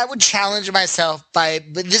 I would challenge myself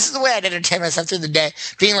but this is the way I'd entertain myself through the day,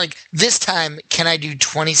 being like, this time, can I do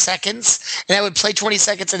 20 seconds? And I would play 20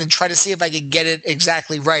 seconds and then try to see if I could get it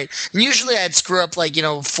exactly right. And usually I'd screw up 4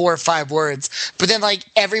 or 5 words, but then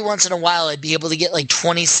every once in a while I'd be able to get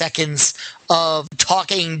 20 seconds of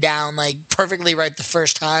talking down perfectly right the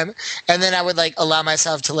first time. And then I would allow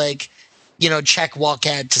myself to check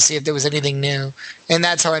Walkad to see if there was anything new. And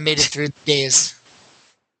that's how I made it through the days.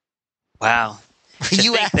 Wow.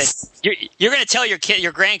 You asked. You're going to tell your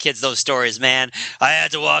grandkids those stories, man. I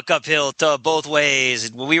had to walk uphill both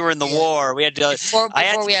ways. We were in the war. We had to. I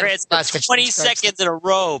had to transfer 20 seconds in a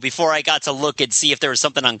row before I got to look and see if there was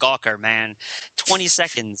something on Gawker, man. 20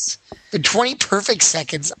 seconds. But 20 perfect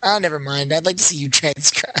seconds. Oh, never mind. I'd like to see you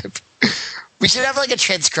transcribe. We should have a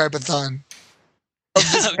transcribe-a-thon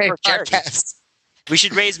of this very podcast. We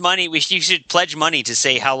should raise money. You should pledge money to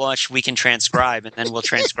say how much we can transcribe, and then we'll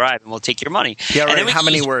transcribe, and we'll take your money. Yeah, right. How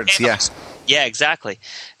many words? Yeah. Yeah, exactly.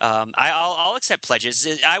 I'll accept pledges.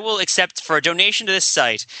 I will accept for a donation to this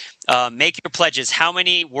site. Make your pledges. How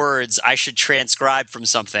many words I should transcribe from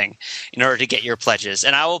something in order to get your pledges,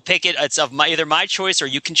 and I will pick it. It's of either my choice or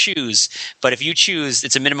you can choose. But if you choose,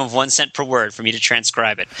 it's a minimum of 1 cent per word for me to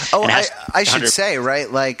transcribe it. Oh, I should say, right?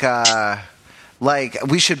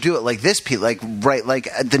 We should do it like this, Pete.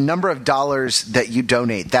 The number of dollars that you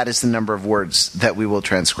donate, that is the number of words that we will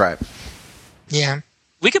transcribe. Yeah.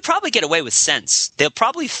 We could probably get away with cents. They'll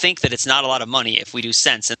probably think that it's not a lot of money if we do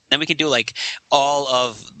cents. And then we can do all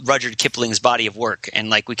of Rudyard Kipling's body of work,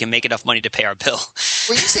 and we can make enough money to pay our bill.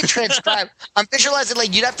 When you say transcribe, I'm visualizing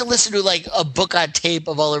you'd have to listen to a book on tape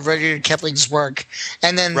of all of Rudyard Kipling's work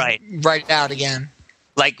and then write it out again.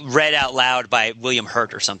 Read out loud by William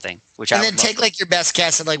Hurt or something. And then take your best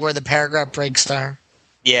guess at where the paragraph breaks are.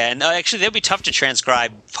 Yeah, and actually, they'd be tough to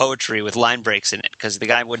transcribe poetry with line breaks in it because the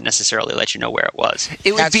guy wouldn't necessarily let you know where it was.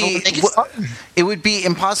 It would be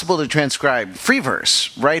impossible to transcribe free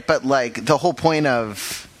verse, right? But the whole point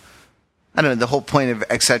of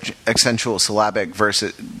accentual syllabic verse,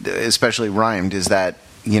 especially rhymed, is that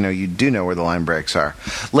you do know where the line breaks are.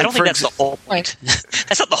 I don't think that's the whole point.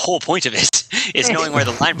 That's not the whole point of it. Is knowing where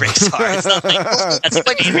the line breaks are. It's not that's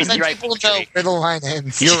the main reason you write people know where the line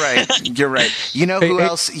ends. You're right. You're right. You know who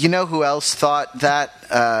else? You know who else thought that?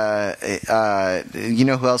 You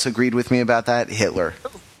know who else agreed with me about that? Hitler.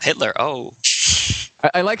 Hitler. Oh.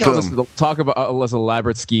 I like how this talk about a less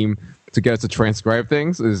elaborate scheme to get us to transcribe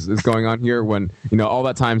things is going on here. When all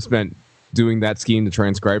that time spent doing that scheme to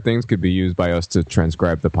transcribe things could be used by us to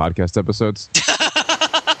transcribe the podcast episodes.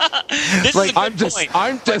 I'm just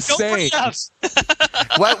saying.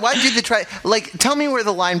 Why do the try? Tell me where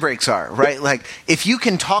the line breaks are, right? If you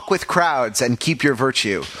can talk with crowds and keep your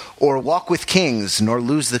virtue, or walk with kings nor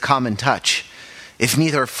lose the common touch, if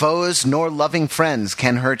neither foes nor loving friends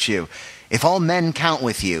can hurt you, if all men count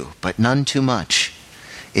with you, but none too much,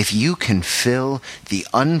 if you can fill the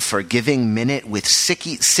unforgiving minute with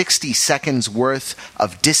 60 seconds worth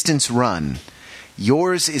of distance run,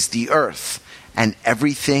 yours is the earth and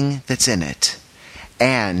everything that's in it,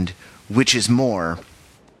 and which is more.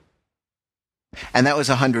 And that was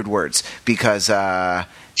 100 words because that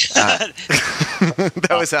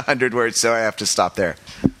was 100 words, so I have to stop there.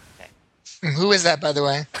 Who is that, by the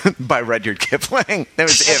way? By Rudyard Kipling. That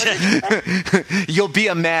was it. You'll be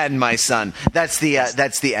a man, my son. That's the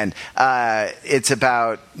end. It's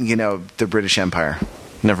about the British Empire.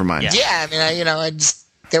 Never mind. Yeah, I just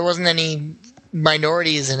there wasn't any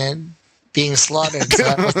minorities in it being slaughtered, so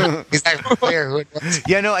I wasn't exactly clear who it was.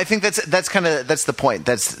 Yeah, no, I think that's the point.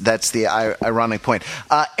 That's the ironic point.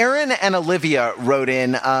 Aaron and Olivia wrote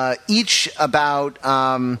in each about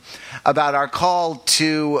our call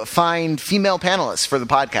to find female panelists for the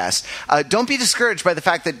podcast. Don't be discouraged by the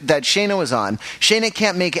fact that Shayna was on. Shayna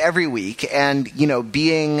can't make every week, and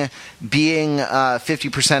being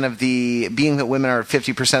 50% of being that women are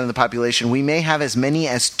 50% of the population, we may have as many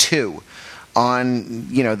as 2 on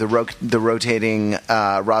the rotating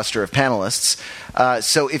roster of panelists.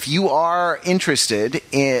 So if you are interested,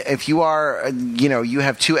 if you are you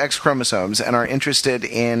have 2 X chromosomes and are interested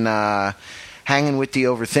in hanging with the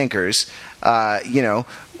overthinkers,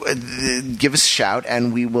 give us a shout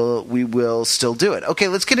and we will still do it. Okay,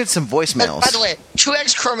 let's get into some voicemails. By the way, 2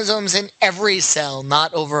 X chromosomes in every cell,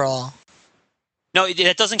 not overall. No,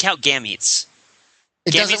 that doesn't count gametes.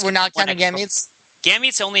 We're not counting gametes?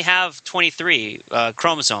 Gametes only have 23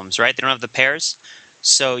 chromosomes, right? They don't have the pairs.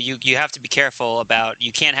 So you have to be careful about,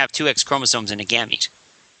 you can't have 2 X chromosomes in a gamete.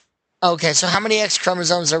 Okay, so how many X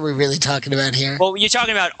chromosomes are we really talking about here? Well, you're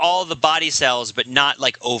talking about all the body cells, but not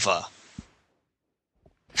ova.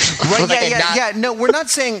 Right, yeah. No, we're not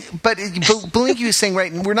saying, but Belinkie was saying,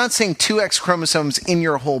 right, we're not saying 2 X chromosomes in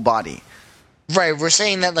your whole body. Right, we're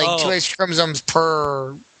saying that 2 X chromosomes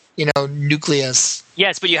per, nucleus.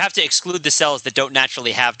 Yes, but you have to exclude the cells that don't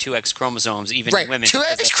naturally have 2 X chromosomes, even in women. 2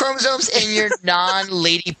 X chromosomes in your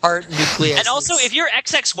non-lady part nucleus. And also, if you're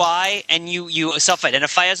XXY and you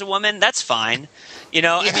self-identify as a woman, that's fine. I mean,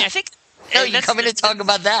 I think... No, you come in to talk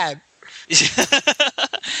about that.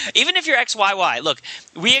 Even if you're XYY, look,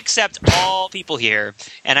 we accept all people here,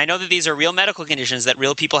 and I know that these are real medical conditions that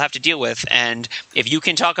real people have to deal with, and if you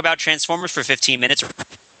can talk about Transformers for 15 minutes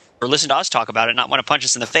or listen to us talk about it and not want to punch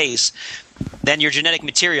us in the face, then your genetic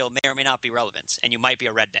material may or may not be relevant, and you might be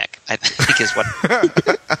a redneck, I think is what...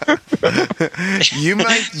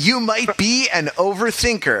 You might be an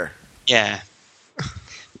overthinker. Yeah.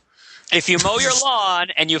 If you mow your lawn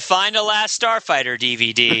and you find a Last Starfighter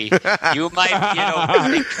DVD, you might,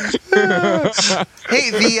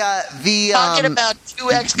 Hey, the talking about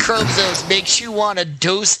 2 X chromosomes makes you want to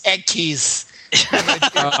dose Ekis.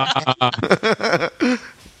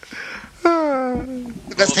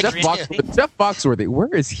 Jeff Foxworthy,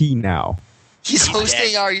 where is he now? He's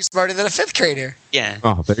hosting Are You Smarter Than a Fifth Grader? Yeah.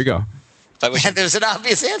 Oh, there you go. And there's an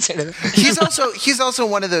obvious answer to that. He's also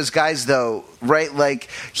one of those guys, though, right? Like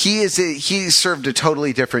he served a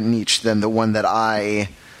totally different niche than the one that I,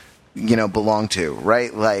 belong to,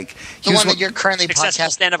 right? Like the one that you're currently successful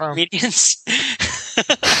podcasting stand-up from. comedians.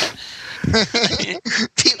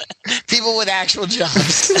 People with actual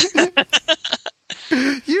jobs.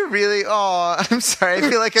 You really? Oh, I'm sorry. I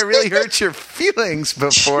feel like I really hurt your feelings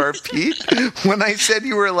before, Pete, when I said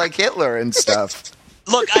you were like Hitler and stuff.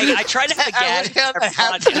 Look, I try to have a gag every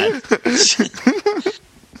podcast.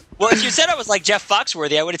 Well, if you said I was like Jeff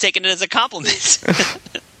Foxworthy, I would have taken it as a compliment.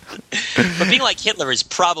 But being like Hitler is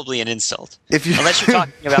probably an insult. Unless you're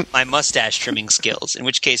talking about my mustache trimming skills, in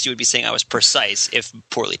which case you would be saying I was precise, if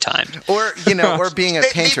poorly timed. Or, or being a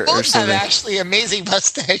painter they both or something. have actually amazing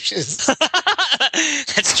mustaches.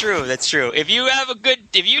 That's true. If you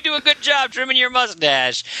do a good job trimming your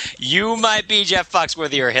mustache, you might be Jeff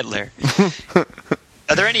Foxworthy or Hitler.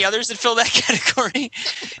 Are there any others that fill that category?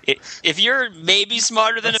 If you're maybe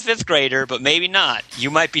smarter than a 5th grader, but maybe not,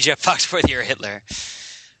 you might be Jeff Foxworthy or Hitler.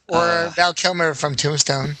 Or Val Kilmer from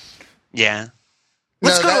Tombstone. Yeah.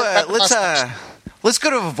 Let's go to a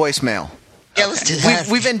voicemail. Yeah, let's do that.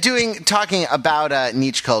 We've been talking about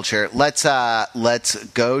niche culture. Let's go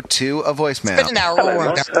to a voicemail. It's been an hour.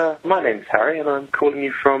 Hello, Matt. My name's Harry, and I'm calling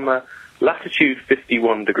you from latitude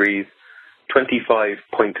 51 degrees,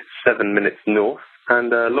 25.7 minutes north,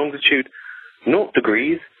 and longitude 0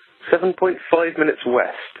 degrees, 7.5 minutes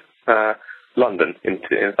west, London, in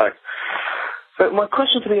fact. So my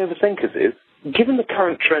question for the overthinkers is, given the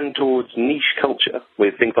current trend towards niche culture,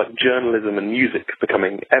 with things like journalism and music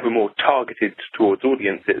becoming ever more targeted towards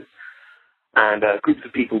audiences, and groups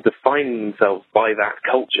of people defining themselves by that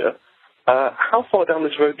culture, how far down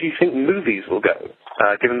this road do you think movies will go,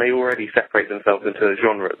 given they already separate themselves into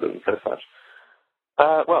genres and so such?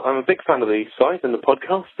 Well, I'm a big fan of the site and the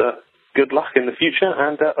podcast. Good luck in the future,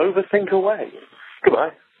 and overthink away.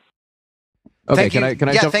 Goodbye. Okay, can I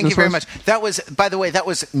jump thank you very first? much. That was, by the way, that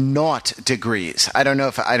was not degrees. I don't know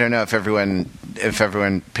if everyone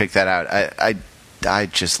picked that out. I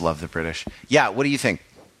just love the British. Yeah, what do you think?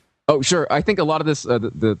 Oh, sure. I think a lot of this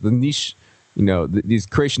the niche, these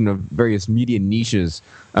creation of various media niches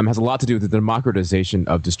has a lot to do with the democratization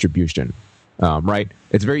of distribution. Right?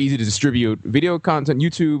 It's very easy to distribute video content,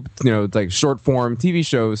 YouTube, like short form TV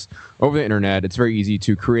shows over the internet. It's very easy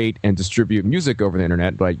to create and distribute music over the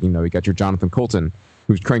internet. Like, you got your Jonathan Coulton,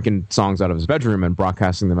 who's cranking songs out of his bedroom and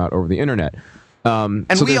broadcasting them out over the internet. And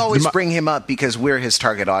so we always bring him up because we're his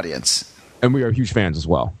target audience. And we are huge fans as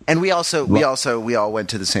well. And we all went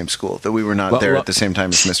to the same school, though we were not there at the same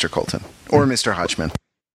time as Mr. Coulton or Mr. Hodgman.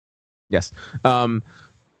 Yes.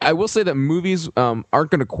 I will say that movies aren't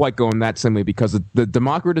going to quite go in that same way because the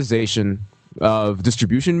democratization of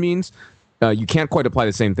distribution means you can't quite apply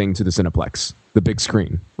the same thing to the Cineplex, the big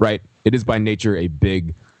screen, right? It is by nature a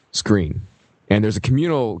big screen. And there's a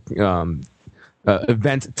communal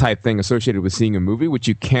event type thing associated with seeing a movie, which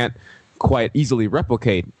you can't quite easily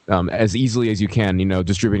replicate as easily as you can,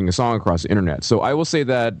 distributing a song across the internet. So I will say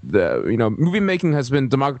that movie making has been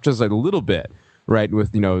democratized a little bit, right?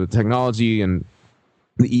 With the technology and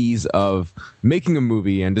the ease of making a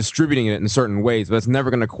movie and distributing it in certain ways, but it's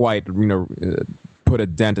never going to quite put a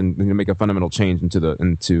dent and make a fundamental change into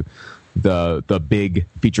the big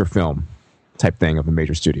feature film type thing of a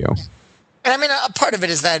major studio. And I mean, a part of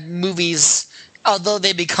it is that movies although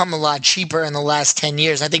they become a lot cheaper in the last 10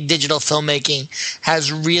 years, I think digital filmmaking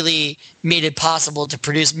has really made it possible to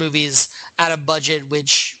produce movies at a budget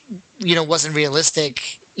which, wasn't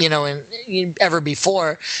realistic, ever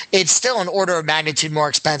before. It's still an order of magnitude more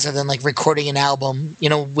expensive than like recording an album,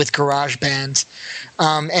 with GarageBand.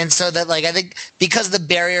 And so that I think because the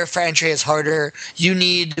barrier for entry is harder, you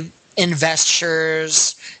need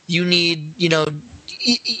investors, you need, you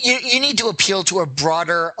need to appeal to a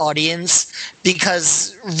broader audience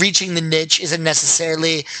because reaching the niche isn't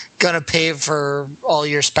necessarily going to pay for all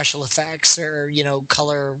your special effects or,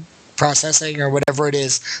 color processing or whatever it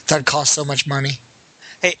is that costs so much money.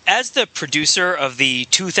 Hey, as the producer of the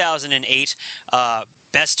 2008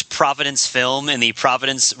 Best Providence film in the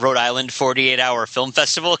Providence, Rhode Island 48-hour film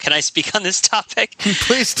festival, can I speak on this topic?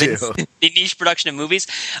 Please do. The niche production of movies.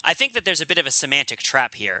 I think that there's a bit of a semantic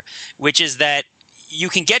trap here, which is that you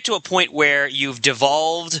can get to a point where you've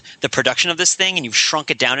devolved the production of this thing and you've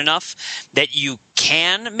shrunk it down enough that you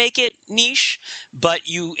can make it niche, but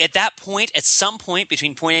at that point, at some point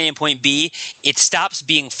between point A and point B, it stops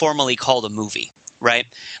being formally called a movie, right?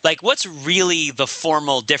 Like, what's really the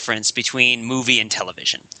formal difference between movie and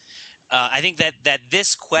television? I think that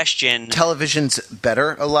this question... Television's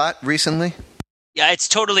better a lot recently? Yeah, it's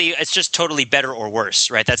just totally better or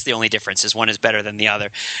worse, right? That's the only difference, is one is better than the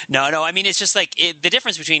other. No, I mean, it's just the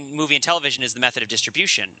difference between movie and television is the method of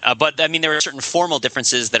distribution. But, I mean, there are certain formal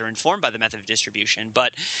differences that are informed by the method of distribution.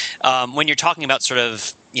 But when you're talking about sort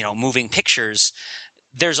of, moving pictures,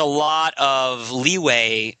 there's a lot of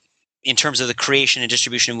leeway in terms of the creation and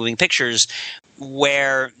distribution of moving pictures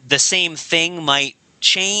where the same thing might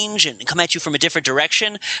change and come at you from a different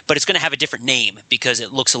direction, but it's going to have a different name because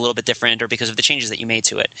it looks a little bit different or because of the changes that you made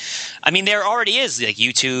to it. I mean, there already is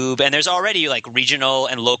YouTube, and there's already regional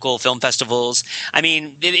and local film festivals. I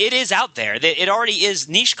mean, it is out there. It already is.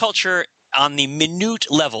 Niche culture on the minute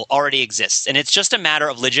level already exists, and it's just a matter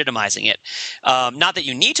of legitimizing it. Not that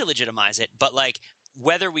you need to legitimize it, but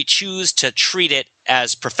whether we choose to treat it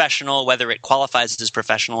as professional, whether it qualifies as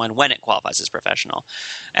professional, and when it qualifies as professional.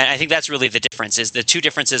 And I think that's really the difference. Is the two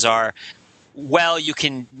differences are, well, you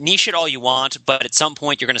can niche it all you want, but at some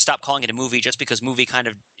point you're going to stop calling it a movie just because movie kind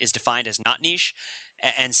of is defined as not niche.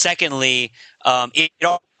 And secondly, it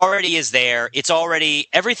already is there.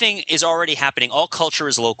 Everything is already happening. All culture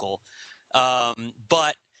is local.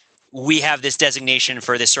 But we have this designation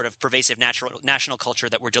for this sort of pervasive national culture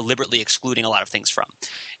that we're deliberately excluding a lot of things from.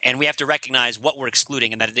 And we have to recognize what we're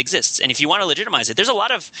excluding and that it exists. And if you want to legitimize it, there's a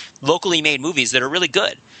lot of locally made movies that are really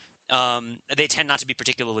good. They tend not to be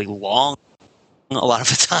particularly long a lot of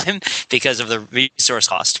the time because of the resource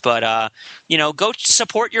cost. But, go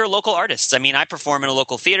support your local artists. I mean, I perform in a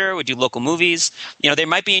local theater. We do local movies. They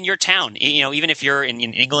might be in your town. Even if you're in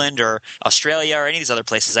England or Australia or any of these other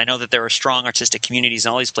places, I know that there are strong artistic communities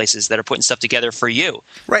in all these places that are putting stuff together for you.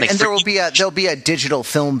 Right, and there'll be a digital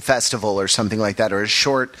film festival or something like that, or a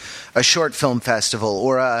short film festival,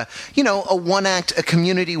 or a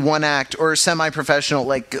community one act or semi-professional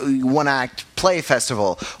one act play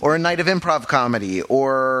festival, or a night of improv comedy,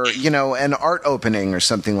 or an art opening or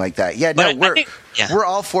something like that. Yeah, no, we're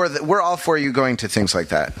all for you going to things like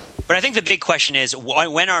that. But I think the big question is,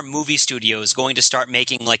 when are movie studios going to start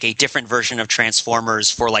making a different version of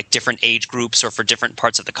Transformers for different age groups or for different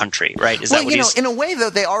parts of the country, right? In a way,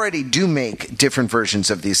 though, they already do make different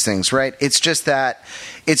versions of these things, right? It's just that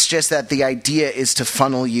the idea is to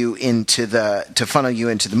funnel you into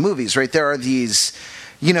the movies, right? There are these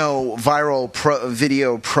viral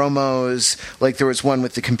video promos. Like there was one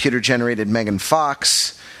with the computer-generated Megan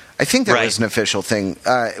Fox. I think that was an official thing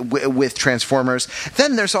with Transformers.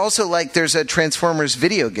 Then there's also there's a Transformers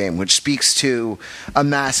video game, which speaks to a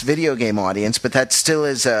mass video game audience, but that still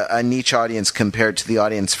is a niche audience compared to the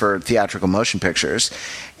audience for theatrical motion pictures.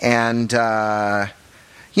 And and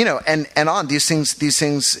on these things,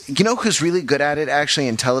 who's really good at it actually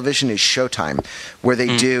in television is Showtime, where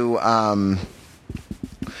they do.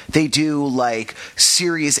 They do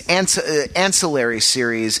series ancillary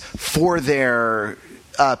series for their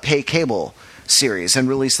pay cable series and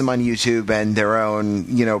release them on YouTube and their own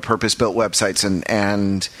purpose-built websites and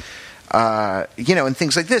and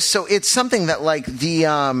things like this. So it's something that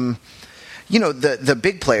the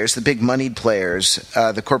big players, the big moneyed players,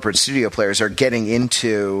 the corporate studio players are getting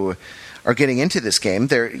into this game.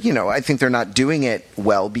 They're, I think they're not doing it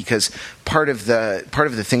well because part of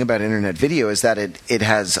the thing about internet video is that it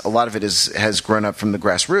has a lot of it has grown up from the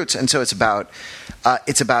grassroots, and so it's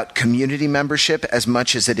about community membership as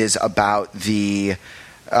much as it is about the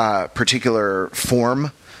particular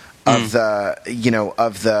form of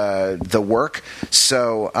the work.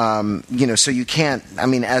 So so you can't. I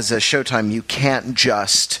mean, as a Showtime, you can't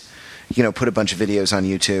just put a bunch of videos on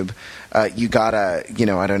YouTube. You gotta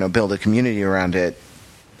build a community around it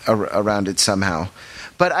somehow.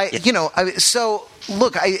 But I think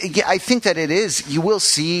that it is. You will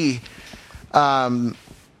see. I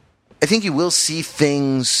think you will see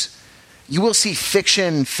things. You will see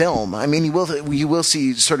fiction film. I mean, you will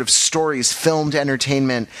see sort of stories, filmed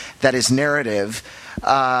entertainment that is narrative,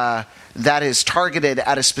 that is targeted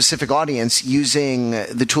at a specific audience using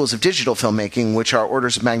the tools of digital filmmaking, which are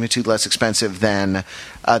orders of magnitude less expensive than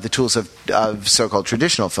the tools of so-called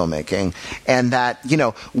traditional filmmaking. And that,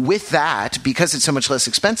 with that, because it's so much less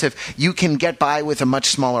expensive, you can get by with a much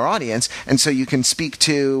smaller audience, and so you can speak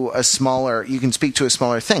to a smaller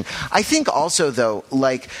thing. I think also, though,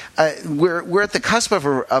 like we're at the cusp of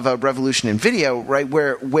a revolution in video, right?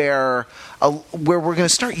 Where we're going to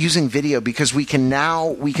start using video because we can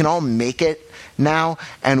all make it now,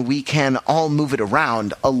 and we can all move it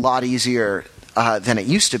around a lot easier than it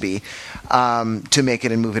used to be to make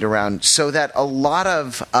it and move it around. So that a lot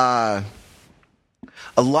of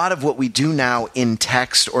what we do now in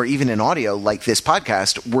text or even in audio, like this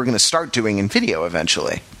podcast, we're going to start doing in video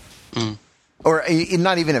eventually. Or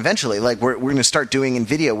not even eventually. Like we're going to start doing in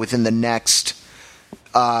video within the next.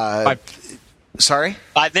 Sorry?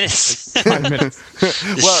 5 minutes. 5 minutes.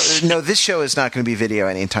 Well, no, this show is not going to be video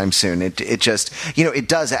anytime soon. It just, it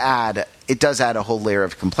does add a whole layer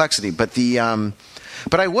of complexity. But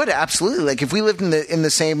but I would absolutely, like, if we lived in the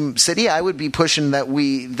same city, I would be pushing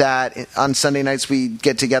that on Sunday nights we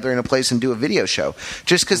get together in a place and do a video show,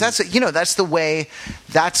 just because that's the way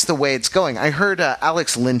it's going. I heard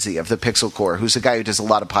Alex Lindsay of the Pixel Core, who's a guy who does a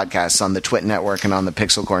lot of podcasts on the Twit Network and on the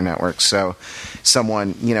Pixel Core Network. So,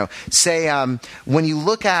 someone say when you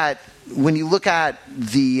look at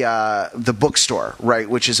the bookstore, right,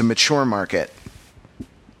 which is a mature market.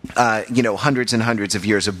 Hundreds and hundreds of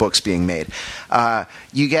years of books being made.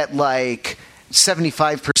 You get like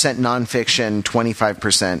 75% nonfiction,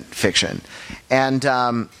 25% fiction. And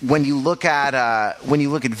when you look at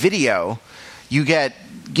video, you get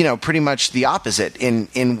pretty much the opposite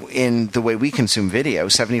in the way we consume video.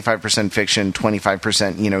 75% fiction,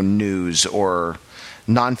 25% news or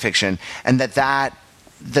nonfiction, and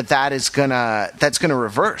that's gonna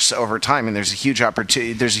reverse over time, and there's a huge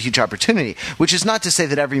opportunity. Which is not to say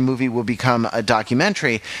that every movie will become a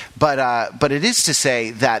documentary, but it is to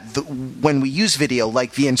say that when we use video,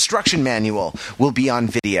 like the instruction manual will be on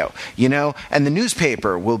video, and the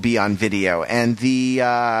newspaper will be on video, and the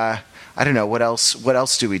I don't know what else. What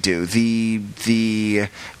else do we do? The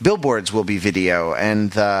billboards will be video,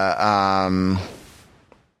 and the I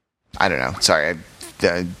don't know. Sorry,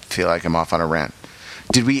 I feel like I'm off on a rant.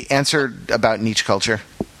 Did we answer about niche culture?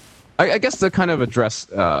 I guess to kind of address,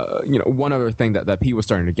 one other thing that Pete was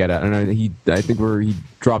starting to get at, and I think he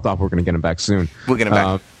dropped off. We're going to get him back soon. We'll get him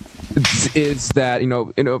back. Is that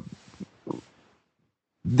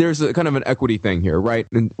there's a kind of an equity thing here, right?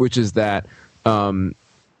 Which is that an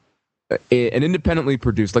independently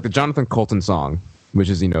produced, like the Jonathan Coulton song, which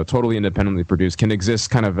is totally independently produced, can exist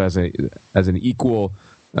kind of as an equal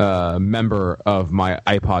member of my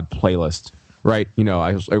iPod playlist. Right,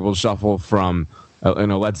 I will shuffle from a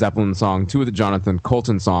Led Zeppelin song to the Jonathan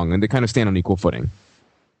Coulton song, and they kind of stand on equal footing,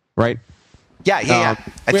 right? Yeah.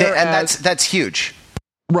 And that's huge,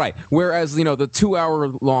 right? Whereas the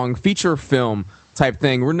 2-hour-long feature film type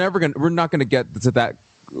thing, we're not gonna get to that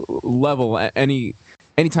level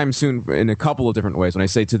anytime soon in a couple of different ways. When I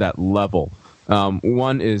say to that level,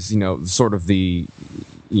 one is sort of the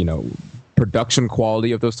production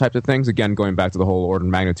quality of those types of things, again going back to the whole order of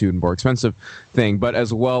magnitude and more expensive thing, but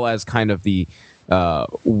as well as kind of the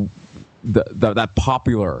that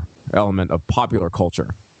popular element of popular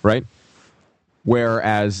culture, right?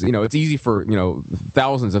 Whereas it's easy for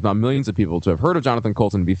thousands if not millions of people to have heard of Jonathan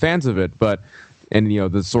Coulton and be fans of it, but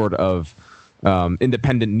the sort of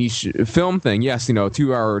independent niche film thing. Yes,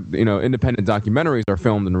 2-hour independent documentaries are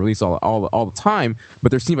filmed and released all the time,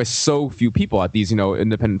 but they're seen by so few people at these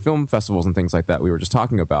independent film festivals and things like that we were just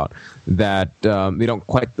talking about, that they don't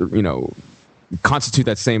quite constitute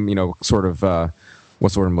that same sort of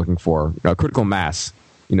what's the word I'm looking for, critical mass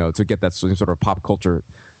to get that sort of pop culture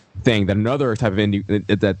thing that another type of indie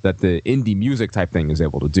that the indie music type thing is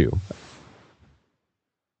able to do.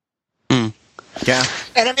 Yeah.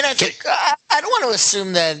 And I mean, I think I don't want to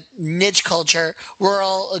assume that niche culture, we're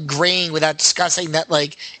all agreeing without discussing that,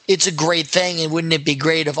 like, it's a great thing, and wouldn't it be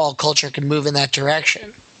great if all culture could move in that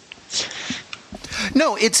direction?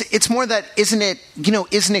 No, it's more that isn't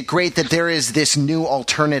it great that there is this new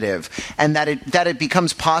alternative and that it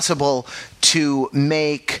becomes possible to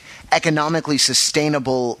make economically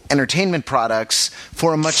sustainable entertainment products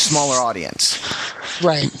for a much smaller audience.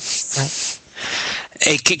 Right.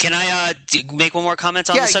 Hey, can I make one more comment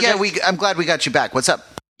on the subject? Yeah, I'm glad we got you back. What's up?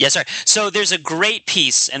 Yes, sir. So there's a great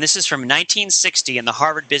piece, and this is from 1960 in the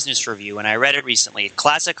Harvard Business Review, and I read it recently, a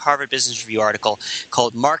classic Harvard Business Review article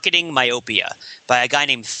called Marketing Myopia by a guy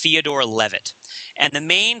named Theodore Levitt. And the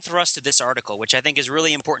main thrust of this article, which I think is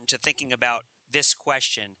really important to thinking about this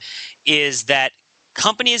question, is that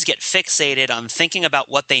companies get fixated on thinking about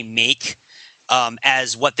what they make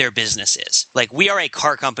as what their business is. Like, we are a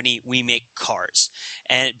car company, we make cars.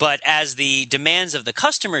 But as the demands of the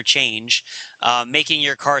customer change, making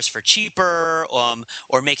your cars for cheaper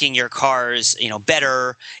or making your cars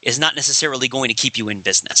better is not necessarily going to keep you in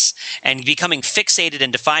business. And becoming fixated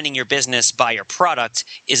and defining your business by your product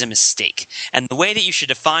is a mistake. And the way that you should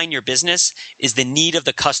define your business is the need of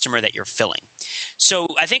the customer that you're filling. So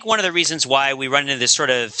I think one of the reasons why we run into this sort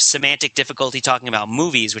of semantic difficulty talking about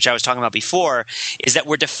movies, which I was talking about before, is that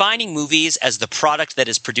we're defining movies as the product that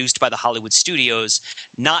is produced by the Hollywood studios,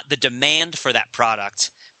 not the demand for that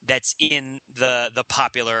product that's in the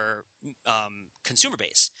popular consumer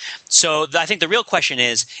base. So I think the real question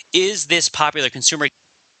is this popular consumer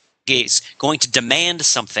base going to demand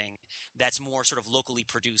something that's more sort of locally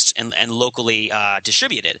produced and locally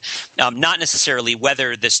distributed, not necessarily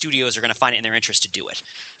whether the studios are going to find it in their interest to do it.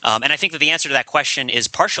 And I think that the answer to that question is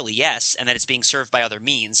partially yes, and that it's being served by other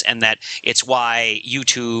means, and that it's why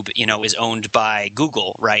YouTube, is owned by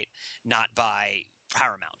Google, right, not by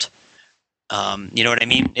Paramount. You know what I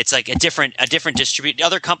mean? It's like a different distribute.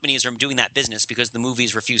 Other companies are doing that business because the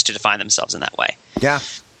movies refuse to define themselves in that way. Yeah.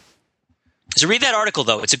 So read that article,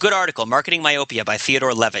 though. It's a good article, Marketing Myopia by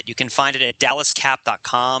Theodore Levitt. You can find it at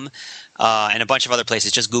dallascap.com and a bunch of other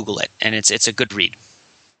places. Just Google it, and it's a good read.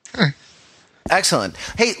 Excellent.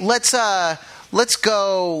 Hey, let's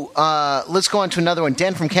go on to another one.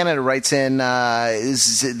 Dan from Canada writes in.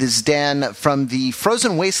 This is Dan from the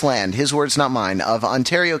frozen wasteland, his words not mine, of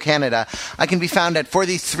Ontario, Canada. I can be found at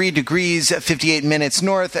 43 degrees 58 minutes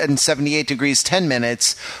north and 78 degrees 10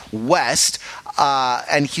 minutes west.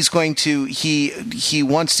 And he's going to he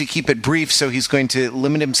wants to keep it brief, so he's going to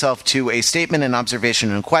limit himself to a statement, an observation,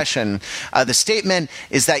 and a question. The statement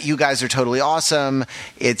is that you guys are totally awesome.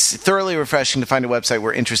 It's thoroughly refreshing to find a website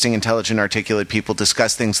where interesting, intelligent, articulate people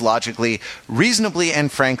discuss things logically, reasonably,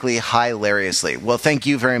 and frankly, hilariously. Well, thank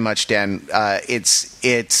you very much, Dan.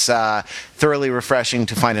 It's thoroughly refreshing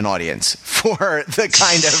to find an audience for the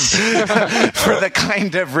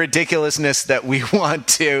kind of ridiculousness that we want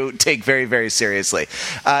to take very, very seriously.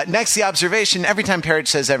 Next, the observation. Every time Parrott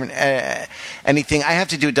says anything, I have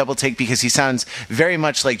to do a double take because he sounds very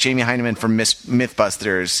much like Jamie Hyneman from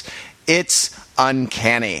Mythbusters. It's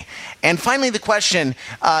uncanny. And finally, the question,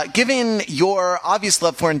 given your obvious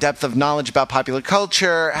love for and depth of knowledge about popular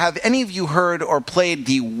culture, have any of you heard or played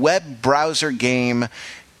the web browser game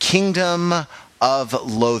Kingdom of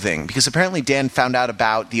Loathing? Because apparently Dan found out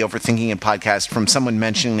about the Overthinking It podcast from someone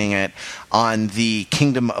mentioning it on the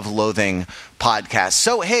Kingdom of Loathing podcast.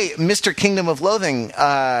 So, hey, Mr. Kingdom of Loathing,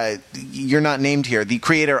 you're not named here, the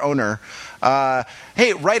creator owner.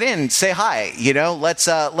 Hey, write in, say hi.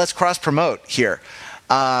 Let's cross promote here.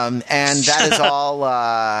 And that is all.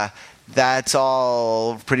 That's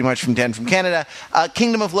all pretty much from Dan from Canada.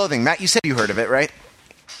 Kingdom of Loathing. Matt, you said you heard of it, right?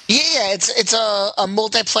 Yeah, it's a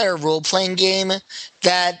multiplayer role playing game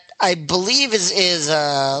that I believe is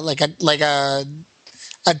like a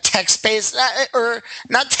text based or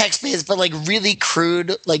not text based, but like really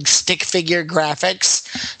crude like stick figure graphics.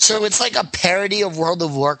 So it's like a parody of World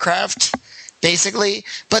of Warcraft, basically.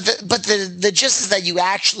 But the gist is that you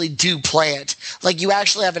actually do play it. Like, you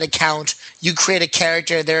actually have an account. You create a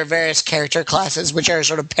character. There are various character classes, which are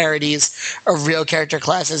sort of parodies of real character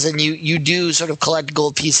classes, and you do sort of collect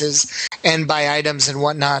gold pieces and buy items and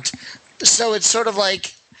whatnot. So it's sort of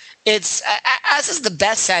like, it's, as is the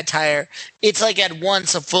best satire, it's like at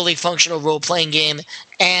once a fully functional role-playing game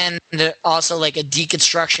and also like a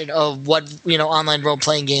deconstruction of what, online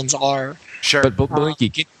role-playing games are. Sure. But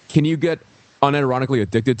Blinky, can you get unironically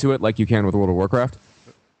addicted to it like you can with World of Warcraft?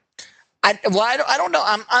 I don't know.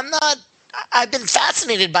 I'm not. I've been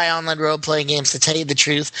fascinated by online role-playing games, to tell you the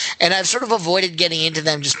truth, and I've sort of avoided getting into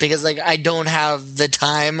them just because, like, I don't have the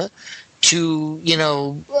time to,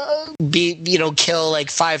 kill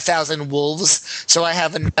like 5,000 wolves. So I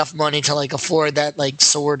have enough money to like afford that like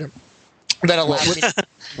sword that allows me.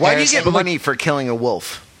 Why do you get money for killing a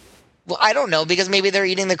wolf? Well, I don't know, because maybe they're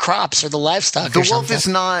eating the crops or the livestock. The wolf is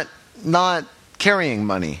not carrying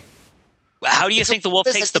money. How do you think the wolf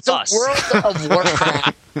takes the bus? It's a world of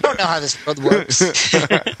Warcraft. I don't know how this world works.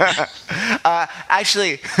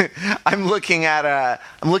 Actually, I'm looking at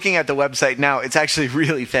the website now. It's actually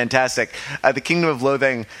really fantastic. The Kingdom of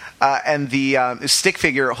Loathing and the stick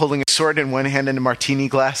figure holding a sword in one hand and a martini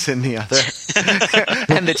glass in the other.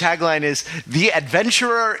 And the tagline is, "The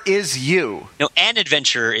adventurer is you." No, an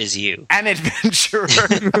adventurer is you. An adventurer.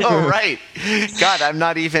 Oh, right. God, I'm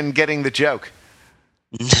not even getting the joke.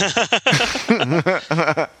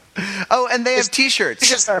 Oh, and they have T-shirts. We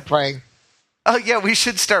should start playing. Oh yeah, we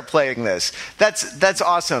should start playing this. That's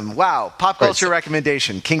awesome. Wow, pop culture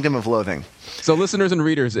recommendation: Kingdom of Loathing. So, listeners and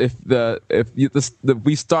readers, if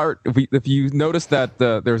you notice that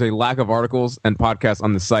there's a lack of articles and podcasts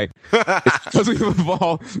on the site, it's because we've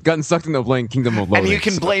all gotten sucked into playing Kingdom of Loathing. And you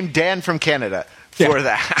can blame Dan from Canada for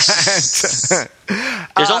that.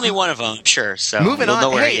 There's only one of them, sure. So moving we'll on. know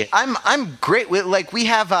where Hey, I'm great with we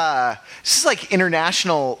have this is like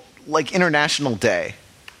international day.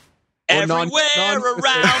 Everywhere around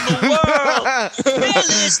the world, they're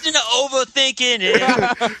listening to Overthinking It.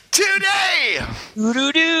 Today!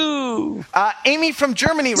 Doo-doo-doo. Amy from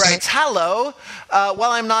Germany writes, "Hello.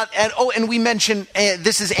 While I'm not... And we mentioned...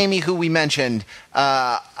 this is Amy who we mentioned,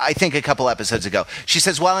 I think, a couple episodes ago. She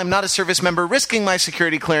says, while I'm not a service member risking my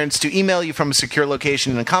security clearance to email you from a secure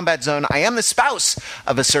location in a combat zone, I am the spouse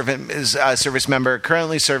of a service member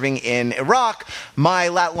currently serving in Iraq. My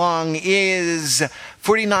lat long is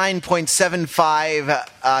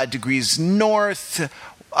 49.75 degrees north,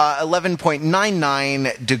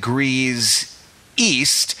 11.99 degrees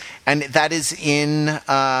east, and that is in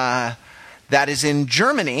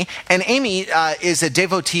Germany. And Amy is a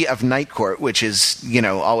devotee of Night Court, which is,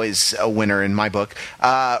 always a winner in my book,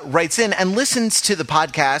 writes in and listens to the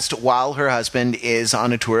podcast while her husband is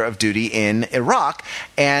on a tour of duty in Iraq.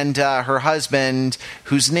 And her husband,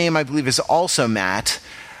 whose name I believe is also Matt,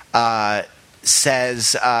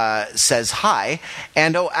 says hi,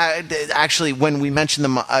 and actually when we mentioned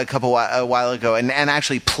them a while ago, and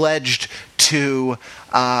actually pledged to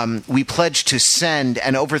send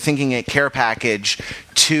an Overthinking It care package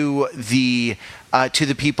to the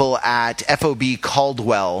people at FOB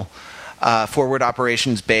Caldwell, Forward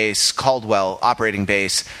Operations Base, Caldwell Operating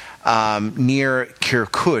Base, near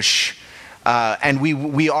Kirkuk. And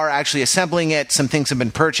we are actually assembling it. Some things have been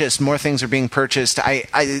purchased. More things are being purchased.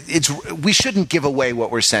 We shouldn't give away what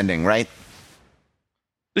we're sending, right?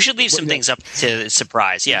 We should leave some things up to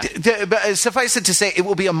surprise. Yeah. But suffice it to say, it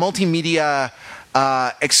will be a multimedia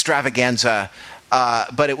extravaganza,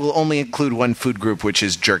 but it will only include one food group, which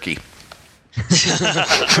is jerky.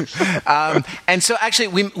 And so actually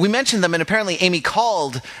we mentioned them, and apparently Amy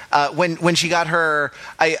called when she got her.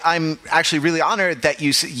 I'm actually really honored that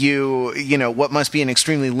you what must be an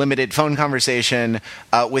extremely limited phone conversation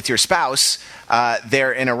with your spouse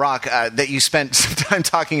there in Iraq, that you spent some time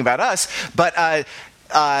talking about us, but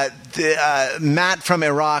Matt from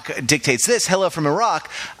Iraq dictates this. Hello from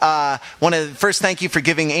Iraq. Want to first thank you for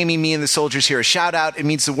giving Amy, me, and the soldiers here a shout out. It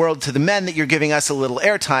means the world to the men that you're giving us a little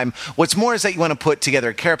airtime. What's more is that you want to put together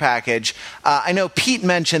a care package. I know Pete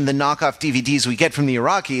mentioned the knockoff DVDs we get from the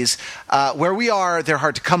Iraqis. Where we are, they're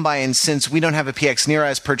hard to come by, and since we don't have a PX near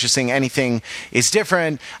us, purchasing anything is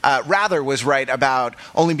different. Rather was right about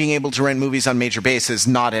only being able to rent movies on major bases,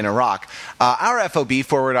 not in Iraq. Our FOB,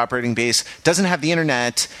 Forward Operating Base, doesn't have the internet.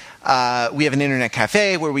 We have an internet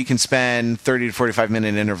cafe where we can spend 30 to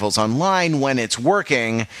 45-minute intervals online when it's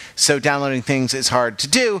working, so downloading things is hard to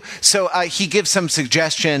do. So he gives some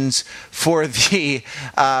suggestions for the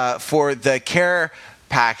care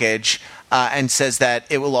package, and says that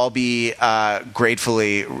it will all be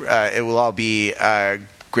greatly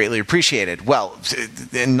appreciated. Well,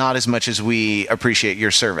 not as much as we appreciate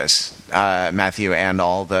your service, Matthew, and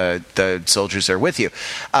all the soldiers are with you.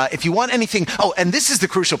 If you want anything... Oh, and this is the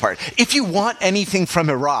crucial part. If you want anything from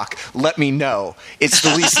Iraq, let me know. It's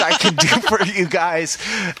the least I can do for you guys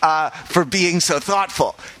for being so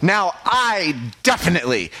thoughtful. Now, I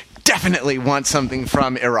definitely want something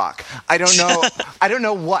from Iraq. I don't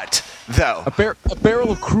know what, though. A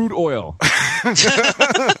barrel of crude oil.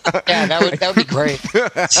 Yeah, that would be great.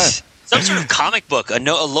 Some sort of comic book, a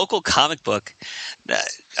local comic book.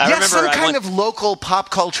 Some kind of local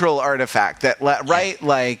pop cultural artifact that, right?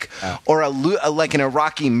 Like, or like an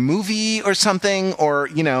Iraqi movie or something, or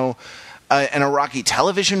an Iraqi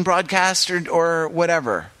television broadcast or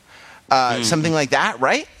whatever. Something like that,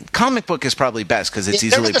 right? Comic book is probably best because it's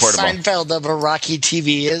easily portable. The Seinfeld of Iraqi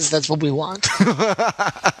TV is. That's what we want.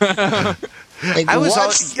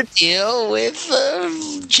 What's the deal with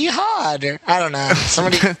jihad? I don't know.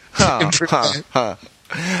 Somebody improve that.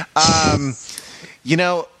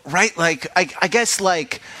 right? Like, I guess,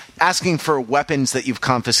 like, asking for weapons that you've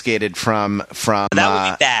confiscated from That would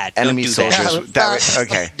be bad. Don't enemy do that. soldiers.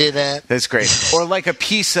 Okay. Do that. That's great. Or like a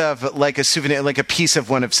piece of, like a souvenir, like a piece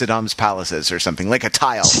of one of Saddam's palaces or something, like a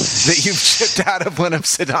tile that you've shipped out of one of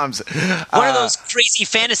Saddam's. One of those crazy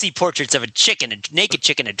fantasy portraits of a naked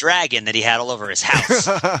chicken, a dragon that he had all over his house.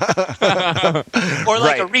 Or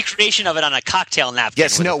like a recreation of it on a cocktail napkin.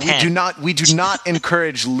 Yes, with no, a pen. we do not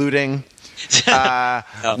encourage looting.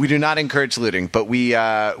 We do not encourage looting, but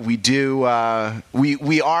we're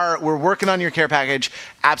working on your care package,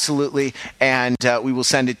 absolutely, and we will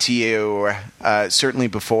send it to you certainly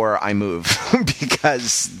before I move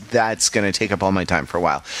because that's going to take up all my time for a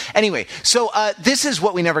while. Anyway, so this is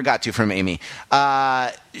what we never got to from Amy.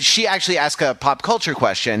 She actually asked a pop culture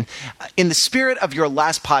question. In the spirit of your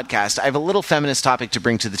last podcast, I have a little feminist topic to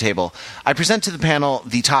bring to the table. I present to the panel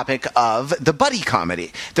the topic of the buddy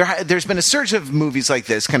comedy. There's been a surge of movies like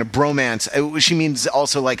this, kind of bromance. She means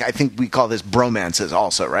also, like, I think we call this bromances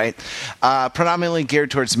also, right? Predominantly geared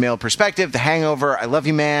towards the male perspective. The Hangover, I Love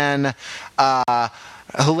You Man,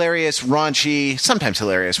 hilarious, raunchy, sometimes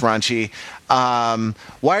hilarious, raunchy.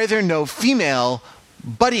 Why are there no female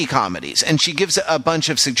buddy comedies? And she gives a bunch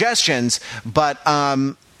of suggestions, but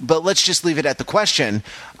let's just leave it at the question: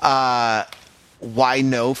 why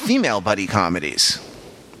no female buddy comedies?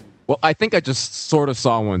 Well, I think I just sort of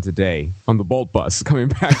saw one today on the Bolt bus coming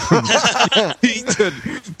back from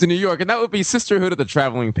to New York, and that would be Sisterhood of the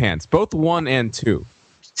Traveling Pants, both 1 and 2.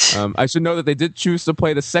 I should know that they did choose to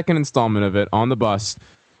play the second installment of it on the bus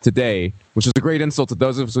today, which is a great insult to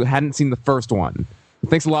those of us who hadn't seen the first one.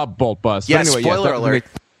 Thanks a lot, Bolt Bus. Yeah, but anyway, spoiler alert.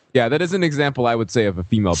 Yeah, that is an example, I would say, of a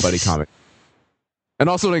female buddy comic. And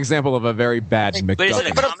also an example of a very bad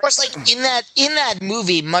McDuffie. But of course, like in that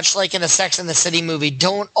movie, much like in a Sex and the City movie,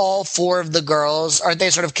 don't all 4 of the girls, aren't they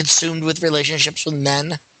sort of consumed with relationships with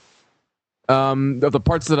men? Of the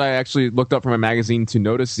parts that I actually looked up from a magazine to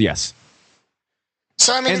notice, yes.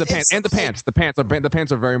 So I mean, And the pants. The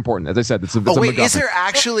pants are very important. As I said, it's a MacGuffin. Is there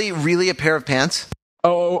actually really a pair of pants?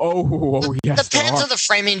 Oh, yes. The pants are the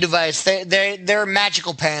framing device. They're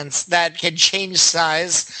magical pants that can change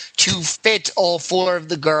size to fit all 4 of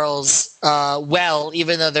the girls well,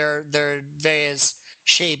 even though they're various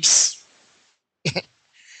shapes.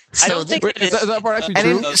 I don't think is that part actually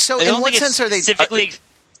true? In what sense are they specifically?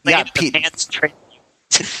 Pete. Pants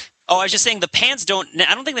Oh, I was just saying the pants don't.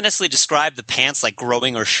 I don't think they necessarily describe the pants like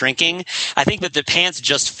growing or shrinking. I think that the pants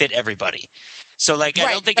just fit everybody. So, like,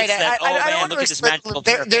 I don't think it's that. Man, look at this magical.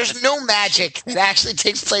 There's no magic that actually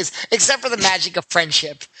takes place except for the magic of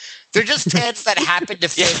friendship. They're just pants that happen to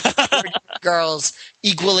fit girls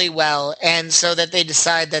equally well, and so that they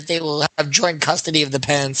decide that they will have joint custody of the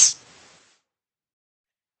pants.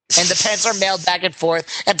 And the pants are mailed back and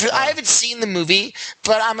forth. And I haven't seen the movie,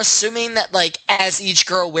 but I'm assuming that, like, as each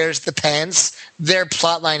girl wears the pants, their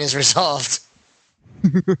plot line is resolved.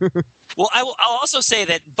 Well, I'll also say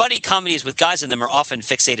that buddy comedies with guys in them are often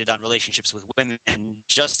fixated on relationships with women, and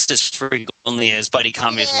just as frequently as buddy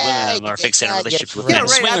comedies with women are fixated on relationships with men.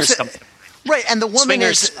 Right, and the woman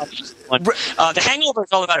is... The Hangover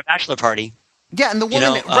is all about a bachelor party. Yeah, and the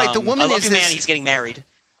woman... the woman I love is... you, man, he's getting married.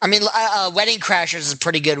 I mean, Wedding Crashers is a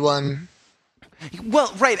pretty good one.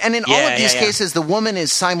 Well, right, and in all of these cases, the woman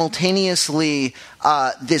is simultaneously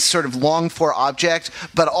this sort of longed-for object,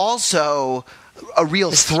 but also a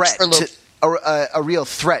real threat to a real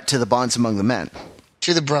threat to the bonds among the men,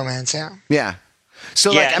 to the bromance. Yeah. So,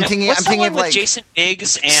 like, I'm thinking of like Jason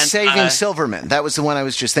Biggs and Saving Silverman. That was the one I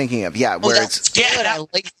was just thinking of. Yeah, where it's good. I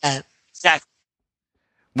like that. Exactly.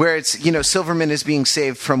 Where it's Silverman is being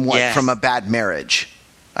saved from what? Yes. From a bad marriage.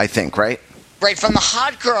 I think, right? Right, from the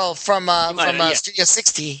hot girl from Studio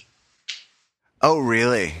 60. Oh,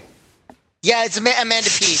 really? Yeah, it's Amanda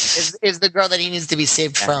Peet is the girl that he needs to be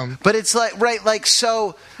saved from. But it's like, right, like,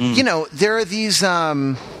 so, there are these,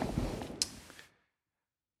 well,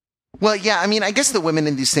 yeah, I mean, I guess the women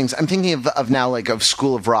in these things, I'm thinking of now, like, of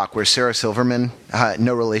School of Rock, where Sarah Silverman,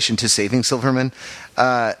 no relation to Saving Silverman,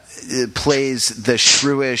 plays the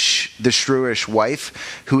shrewish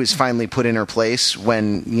wife who is finally put in her place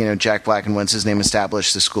when Jack Black and what's his name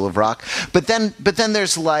established the School of Rock. But then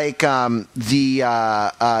there's like the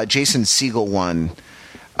Jason Segel one.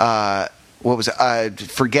 What was it?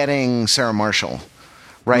 Forgetting Sarah Marshall.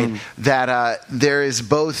 Right, that there is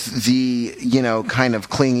both the kind of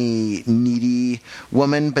clingy, needy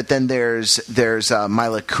woman, but then there's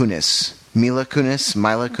Mila Kunis,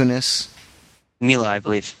 Mila, I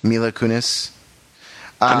believe. Mila Kunis.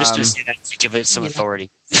 I'm just going to say that to give it some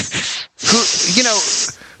authority.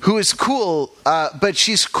 Who is cool, but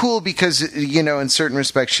she's cool because in certain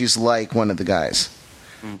respects she's like one of the guys.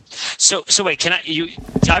 So wait,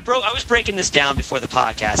 I was breaking this down before the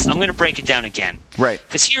podcast. I'm going to break it down again. Right.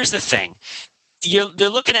 Because here's the thing. They're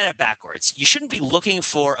looking at it backwards. You shouldn't be looking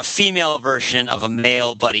for a female version of a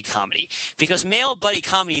male buddy comedy, because male buddy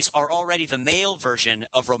comedies are already the male version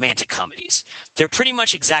of romantic comedies. They're pretty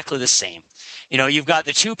much exactly the same. You know, you've got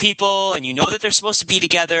the two people, and you know that they're supposed to be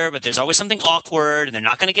together, but there's always something awkward, and they're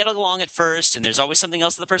not going to get along at first, and there's always something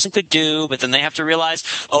else that the person could do, but then they have to realize,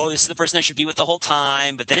 oh, this is the person I should be with the whole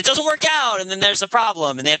time, but then it doesn't work out, and then there's a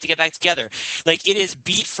problem, and they have to get back together. Like, it is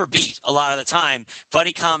beat for beat a lot of the time.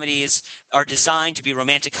 Buddy comedies are designed to be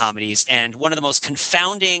romantic comedies, and one of the most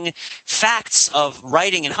confounding facts of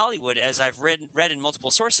writing in Hollywood, as I've read in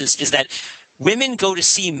multiple sources, is that women go to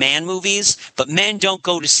see man movies, but men don't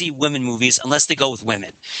go to see women movies unless they go with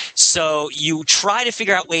women. So you try to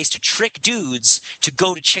figure out ways to trick dudes to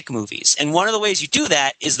go to chick movies. And one of the ways you do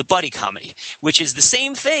that is the buddy comedy, which is the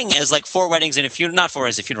same thing as like Four Weddings and a Funeral, not Four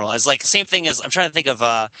Weddings and a Funeral, as like the same thing as, I'm trying to think of,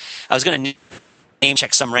 I was going to name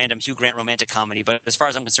check some random Hugh Grant romantic comedy, but as far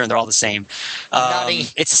as I'm concerned, they're all the same.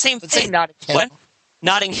 It's the same thing. Notting Hill. What?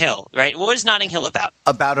 Notting Hill, right? What is Notting Hill about?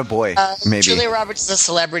 About a boy, maybe. Julia Roberts is a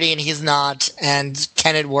celebrity and he's not, and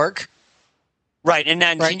can it work? Right, and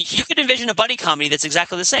then you could envision a buddy comedy that's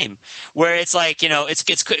exactly the same, where it's like, you know, it's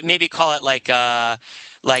maybe call it like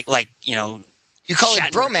you know, you call it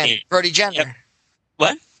Shatner. Bromance, Brody Jenner. Yep.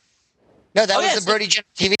 What? No, that was yes. the Brody Jenner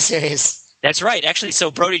TV series. That's right. Actually, so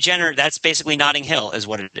Brody Jenner, that's basically Notting Hill, is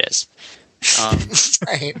what it is.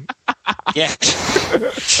 Right. Yeah.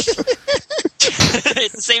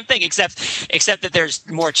 It's the same thing, except that there's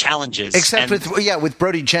more challenges. Except with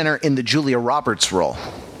Brody Jenner in the Julia Roberts role.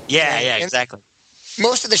 Yeah, exactly.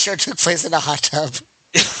 Most of the show took place in a hot tub.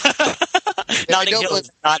 Notting Hill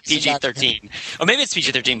is not PG-13. Or maybe it's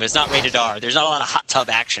PG-13, but it's not rated R. There's not a lot of hot tub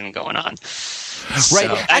action going on. Right.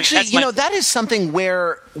 So, actually, that is something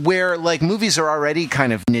where like movies are already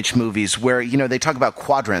kind of niche movies where, you know, they talk about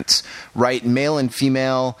quadrants, right? Male and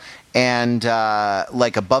female, and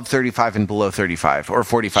like above 35 and below 35, or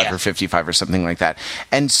 45 or 55 or something like that.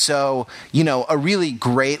 And so, you know, a really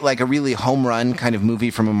great, like a really home run kind of movie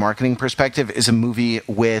from a marketing perspective is a movie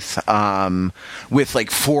with like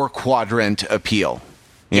 4-quadrant appeal,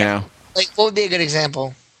 you know? Like, what would be a good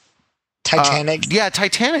example? Titanic?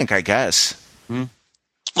 Titanic, I guess. Mm-hmm.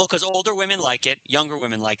 Well, because older women like it, younger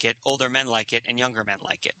women like it, older men like it, and younger men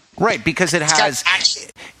like it. Right, because it has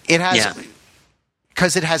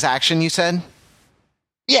because it has action, you said?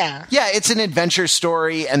 Yeah. Yeah, it's an adventure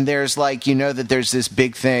story, and there's like, you know that there's this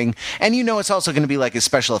big thing, and you know it's also going to be like a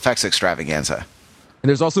special effects extravaganza. And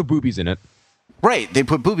there's also boobies in it. Right, they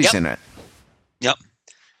put boobies in it. Yep.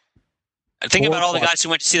 Think about all the guys who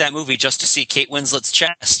went to see that movie just to see Kate Winslet's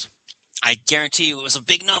chest. I guarantee you it was a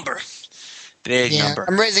big number. Big number.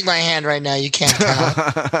 I'm raising my hand right now. You can't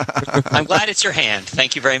tell. I'm glad it's your hand.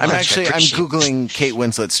 Thank you very much. I'm Googling Kate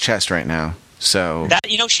Winslet's chest right now. So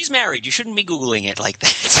she's married. You shouldn't be Googling it like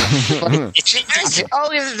that. It's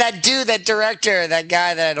that dude, that director, that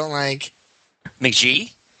guy that I don't like.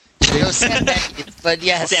 McGee? No, Sam Mendes, but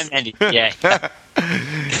yes. Sam Mendes, yeah.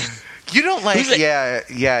 You don't like,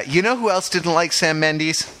 yeah. You know who else didn't like Sam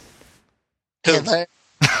Mendes? Who? Hitler.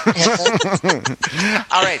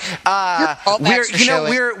 All right,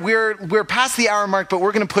 we're past the hour mark, but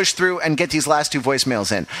we're going to push through and get these last 2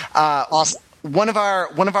 voicemails in. Awesome. One of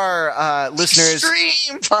our listeners,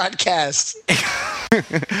 Extreme podcast.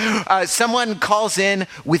 someone calls in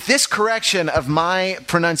with this correction of my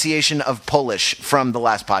pronunciation of Polish from the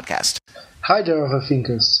last podcast. Hi there,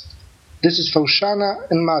 overthinkers. This is Faushana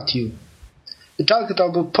and Matthew. We talked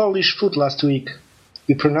about Polish food last week.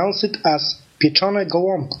 We pronounce it as pieczone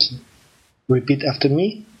gołąbki. Repeat after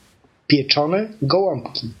me. Pieczone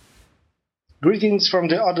gołąbki. Greetings from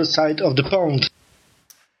the other side of the pond.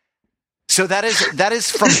 So that is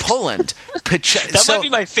from Poland. That might be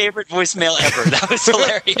my favorite voicemail ever. That was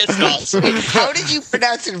hilarious. Awesome. How did you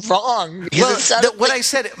pronounce it wrong? What I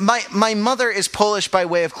said, my mother is Polish by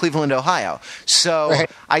way of Cleveland, Ohio. So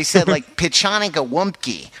I said like pieczone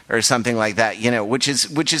gołąbki or something like that, you know, which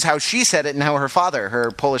is how she said it and how her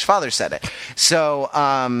Polish father said it. So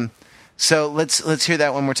let's hear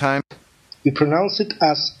that one more time. We pronounce it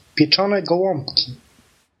as pieczone gołąbki.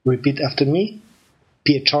 Repeat after me.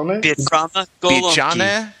 Pieczone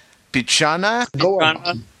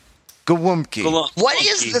gołąbki. What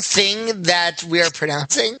is the thing that we are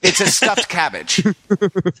pronouncing? It's a stuffed cabbage.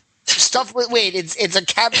 Stuffed with it's a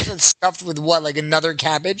cabbage that's stuffed with what? Like another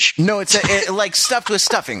cabbage? No, it's like stuffed with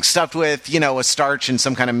stuffing, stuffed with, you know, a starch and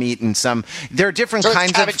some kind of meat and some. There are different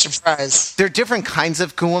kinds cabbage surprise. There are different kinds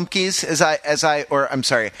of gołąbkis.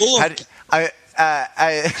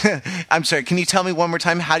 I'm sorry. Can you tell me one more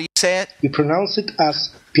time? How do you say it? We pronounce it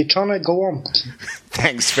as pieczone gołąbki.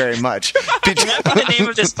 Thanks very much. Can that be the name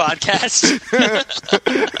of this podcast?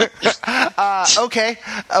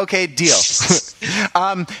 Okay, deal.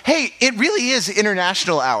 Hey, it really is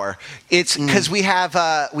International Hour. It's because we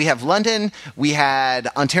have London, we had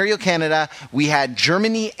Ontario, Canada, we had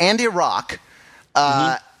Germany and Iraq,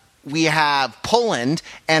 we have Poland,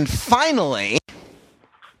 and finally.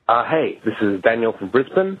 Hey, this is Daniel from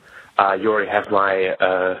Brisbane. You already have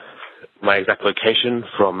my exact location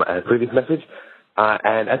from a previous message.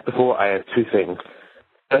 And as before, I have two things.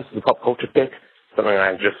 First is a pop culture pick, something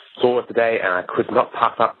I just saw today and I could not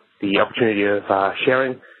pass up the opportunity of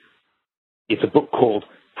sharing. It's a book called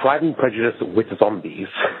Pride and Prejudice with Zombies.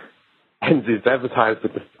 And it's advertised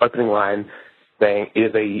with the opening line saying, "It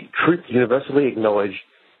is a truth universally acknowledged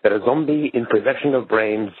that a zombie in possession of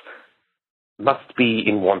brains must be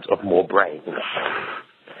in want of more brains."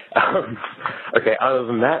 Okay, other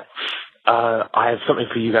than that, I have something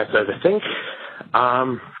for you guys to overthink,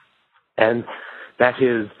 and that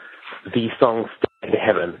is the song "Stairway to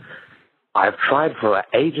Heaven." I've tried for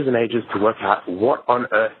ages and ages to work out what on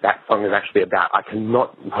earth that song is actually about. I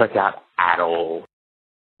cannot work out at all.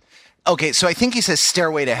 Okay, so I think he says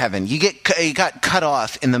 "Stairway to Heaven." You got cut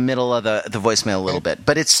off in the middle of the voicemail a little bit,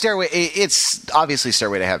 but it's Stairway. It's obviously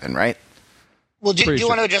 "Stairway to Heaven," right? Well, do you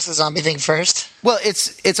want to address the zombie thing first? Well,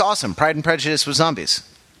 it's awesome. Pride and Prejudice with zombies.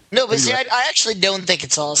 No, but see, I actually don't think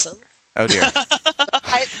it's awesome. Oh dear.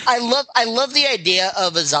 I love the idea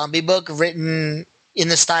of a zombie book written in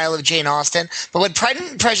the style of Jane Austen. But what Pride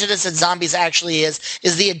and Prejudice and Zombies actually is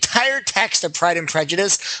the entire text of Pride and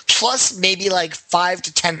Prejudice plus maybe like 5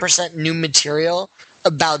 to 10% new material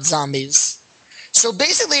about zombies. So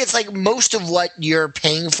basically, it's like most of what you're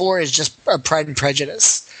paying for is just Pride and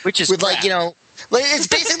Prejudice, Which is with crap. it's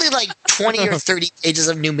basically like 20 or 30 pages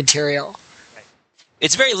of new material.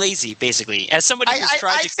 It's very lazy, basically. As somebody who's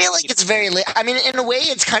tried I to feel like it's very. I mean, in a way,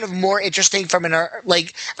 it's kind of more interesting from an art,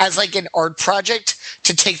 as an art project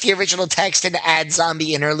to take the original text and add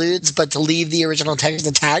zombie interludes, but to leave the original text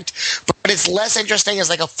intact. But it's less interesting as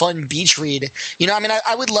like a fun beach read. You know, I mean,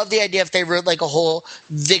 I would love the idea if they wrote like a whole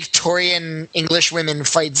Victorian English women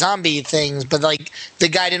fight zombie things, but like the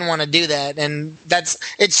guy didn't want to do that, and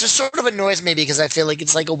it's just sort of annoys me because I feel like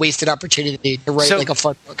it's like a wasted opportunity to write like a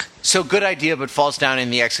fun book. So good idea, but falls down in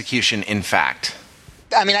the execution, in fact.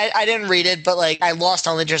 I mean, I didn't read it, but like I lost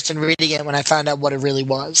all interest in reading it when I found out what it really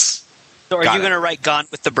was. So are you going to write Gone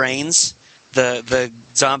with the Brains, the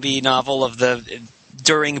zombie novel of the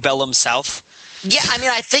during Bellum South? Yeah, I mean,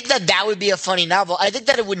 I think that would be a funny novel. I think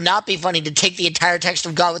that it would not be funny to take the entire text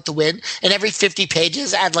of Gone with the Wind and every 50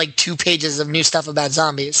 pages add like 2 pages of new stuff about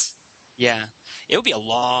zombies. Yeah. It would be a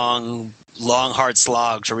long, hard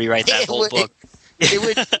slog to rewrite that whole book. It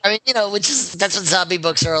would. I mean, that's what zombie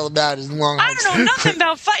books are all about. Is long. I don't know nothing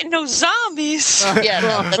about fighting no zombies. Yeah,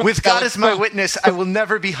 no, with God as my witness, I will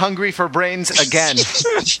never be hungry for brains again.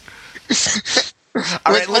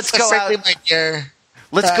 All right, let's go out.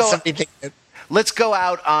 Let's go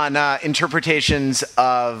out on interpretations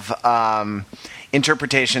of.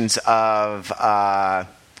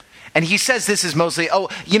 And he says this is mostly. Oh,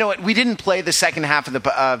 you know what? We didn't play the second half of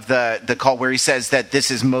the call where he says that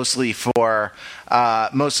this is mostly for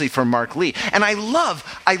Mark Lee. And I love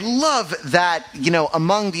that,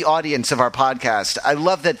 among the audience of our podcast, I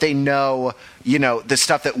love that they know, the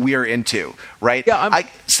stuff that we're into, right? Yeah, I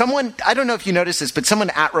don't know if you noticed this, but someone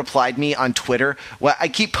replied me on Twitter. Well, I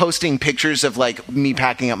keep posting pictures of like me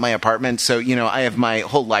packing up my apartment. So, I have my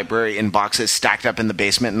whole library in boxes stacked up in the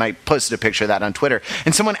basement, and I posted a picture of that on Twitter.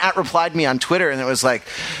 And someone replied me on Twitter, and it was like,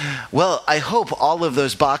 well, I hope all of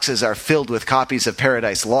those boxes are filled with copies of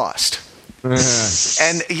Paradise Lost.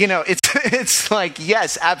 And it's like,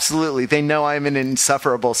 yes, absolutely. They know I'm an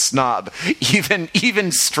insufferable snob.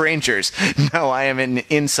 Even strangers know I am an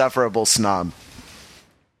insufferable snob.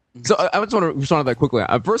 So I just want to respond to that quickly.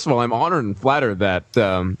 First of all, I'm honored and flattered that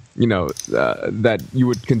that you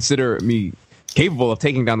would consider me capable of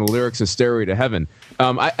taking down the lyrics of "Stairway to Heaven."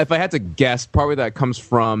 If I had to guess, probably that comes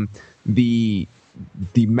from the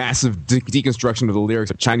massive deconstruction of the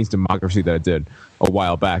lyrics of Chinese Democracy that I did a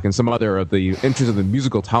while back, and some other of the entries of the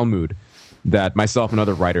musical Talmud that myself and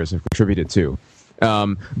other writers have contributed to.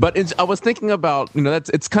 But I was thinking about,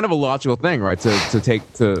 it's kind of a logical thing, right?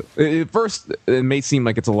 At first, it may seem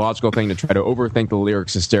like it's a logical thing to try to overthink the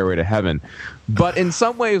lyrics of "Stairway to Heaven," but in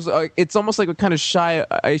some ways, it's almost like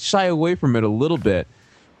I shy away from it a little bit.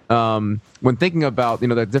 When thinking about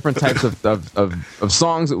the different types of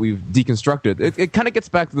songs that we've deconstructed, it kind of gets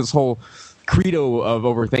back to this whole credo of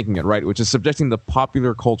overthinking it, right? Which is subjecting the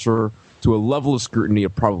popular culture to a level of scrutiny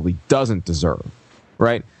it probably doesn't deserve,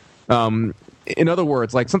 right? In other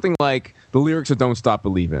words, like something like the lyrics of "Don't Stop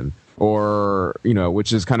Believin'," or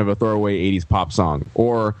which is kind of a throwaway '80s pop song,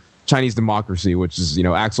 or "Chinese Democracy," which is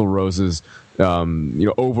Axl Rose's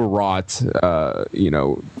overwrought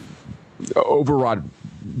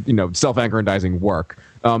self-aggrandizing work.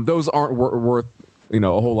 Those aren't worth a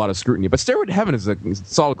whole lot of scrutiny. But "Stairway to Heaven" is a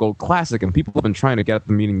solid gold classic, and people have been trying to get at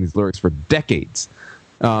the meaning of these lyrics for decades.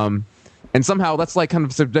 And somehow that's like kind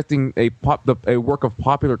of subjecting a work of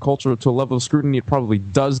popular culture to a level of scrutiny it probably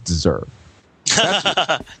does deserve.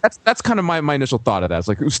 That's kind of my initial thought of that. It's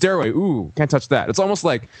like, ooh, Stairway, ooh, can't touch that. It's almost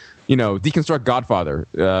like, deconstruct Godfather,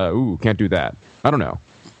 ooh, can't do that. I don't know.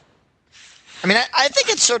 I mean, I think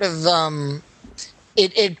it's sort of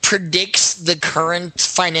it predicts the current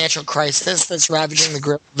financial crisis that's ravaging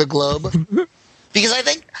the globe. Because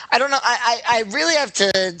I don't know, I really have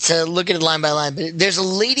to look at it line by line, but there's a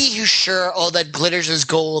lady who's sure all that glitters is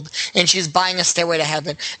gold, and she's buying a Stairway to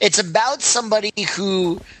Heaven. It's about somebody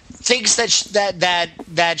who thinks that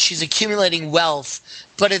she's accumulating wealth,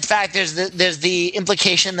 but in fact there's the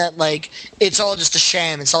implication that like it's all just a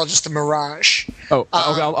sham, it's all just a mirage. Oh,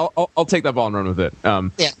 okay, I'll take that ball and run with it.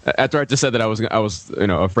 Yeah. After I just said that I was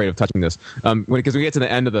afraid of touching this, because we get to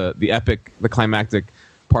the end of the climactic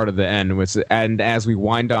part of the end, and as we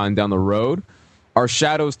wind on down the road, our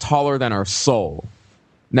shadow's taller than our soul.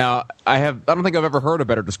 Now, I don't think I've ever heard a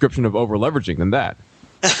better description of over leveraging than that.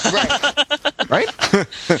 Right?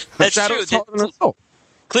 That's shadow's true. taller than our soul.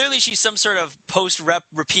 Clearly, she's some sort of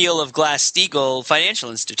post-repeal of Glass-Steagall financial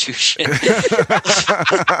institution.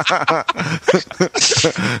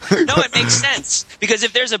 No, it makes sense. Because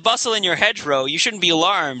if there's a bustle in your hedgerow, you shouldn't be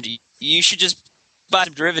alarmed. You should just buy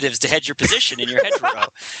some derivatives to hedge your position in your hedgerow.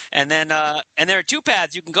 And then and there are two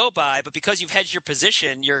paths you can go by, but because you've hedged your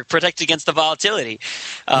position, you're protected against the volatility.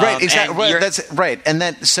 Right, exactly. Right, that's right. And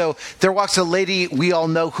then so there walks a lady we all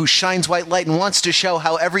know who shines white light and wants to show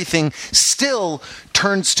how everything still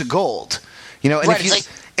turns to gold. And right,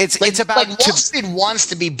 if it's about Wall Street wants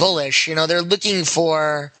to be bullish. They're looking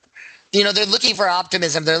for they're looking for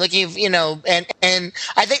optimism. They're looking, and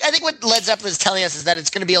I think what Led Zeppelin is telling us is that it's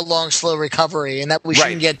going to be a long, slow recovery, and that we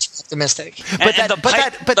shouldn't get too optimistic.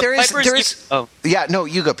 But there is. Oh, yeah. No,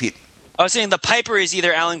 you go, Pete. I was saying the Piper is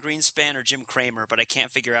either Alan Greenspan or Jim Cramer, but I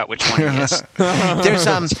can't figure out which one he is.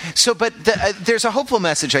 There's a hopeful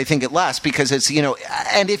message, I think, at last, because it's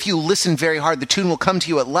and if you listen very hard, the tune will come to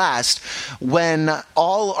you at last when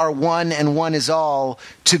all are one and one is all.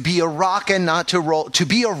 To be a rock and not to roll. To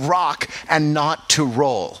be a rock and not to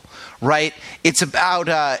roll. Right? It's about.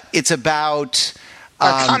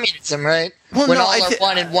 Communism, right? Well, when no, all are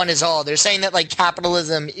one and one is all. They're saying that like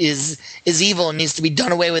capitalism is evil and needs to be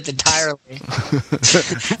done away with entirely.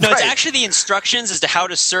 No, it's actually the instructions as to how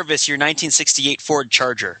to service your 1968 Ford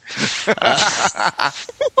Charger,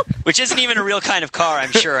 which isn't even a real kind of car.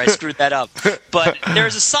 I'm sure I screwed that up. But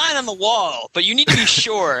there's a sign on the wall. But you need to be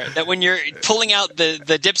sure that when you're pulling out the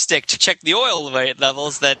dipstick to check the oil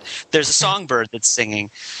levels, that there's a songbird that's singing.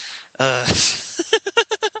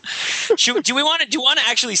 Do you want to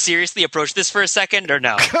actually seriously approach this for a second, or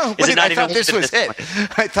no? I thought this was it.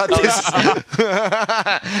 I thought this.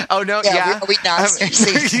 Oh no! Yeah. Are we not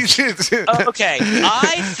seriously? Okay.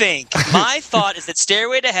 I think my thought is that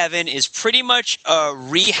 "Stairway to Heaven" is pretty much a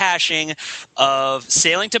rehashing of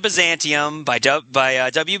 "Sailing to Byzantium" by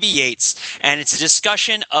W.B. Yeats, and it's a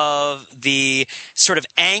discussion of the sort of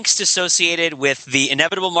angst associated with the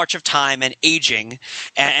inevitable march of time and aging,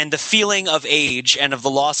 and the feeling of age and of the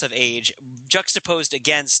loss of age, juxtaposed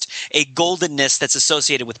against a goldenness that's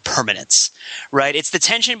associated with permanence, right? It's the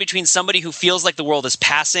tension between somebody who feels like the world is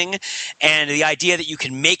passing and the idea that you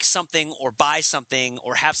can make something or buy something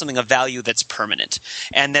or have something of value that's permanent,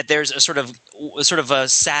 and that there's a sort of a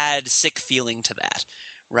sad, sick feeling to that.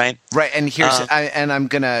 Right. And here's I'm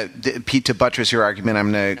gonna, Pete, to buttress your argument,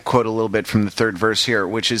 I'm gonna quote a little bit from the third verse here,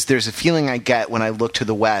 which is, "There's a feeling I get when I look to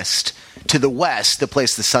the west, the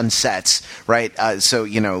place the sun sets." Right.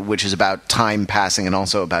 Which is about time passing and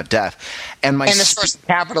also about death, and the source of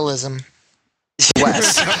capitalism.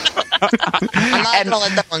 West. I'm not gonna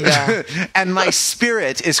let that one go. And my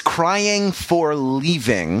spirit is crying for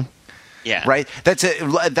leaving. Yeah. Right. That's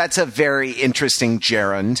a very interesting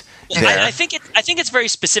gerund. There. I think it's very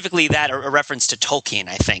specifically that a reference to Tolkien.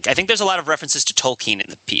 I think there's a lot of references to Tolkien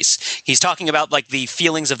in the piece. He's talking about like the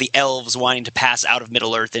feelings of the elves wanting to pass out of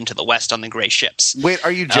Middle Earth into the West on the gray ships. Wait,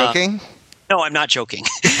 are you joking? No, I'm not joking.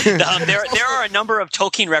 There are a number of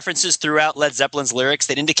Tolkien references throughout Led Zeppelin's lyrics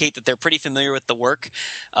that indicate that they're pretty familiar with the work,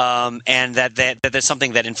 and that there's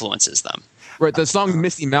something that influences them. Right. The song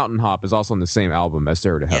 "Misty Mountain Hop" is also on the same album as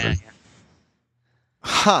 "Stairway to Heaven."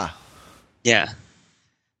 Huh. Yeah.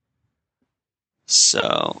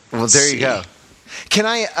 So. Well, there you go. Can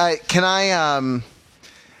I?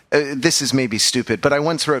 This is maybe stupid, but I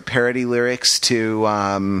once wrote parody lyrics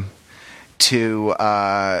to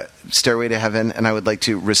Stairway to Heaven, and I would like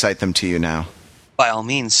to recite them to you now. By all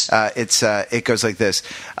means. It goes like this.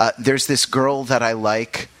 There's this girl that I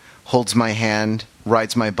like, holds my hand,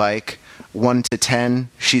 rides my bike. 1 to 10,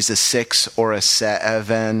 she's a 6 or a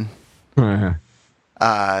 7.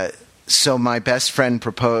 So my best friend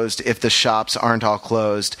proposed, if the shops aren't all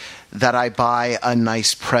closed, that I buy a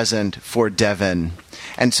nice present for Devin.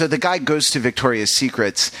 And so the guy goes to Victoria's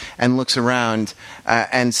Secrets and looks around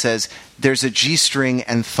and says, there's a G-string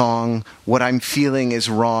and thong. What I'm feeling is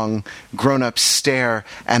wrong. Grown-ups stare,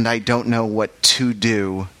 and I don't know what to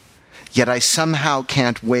do. Yet I somehow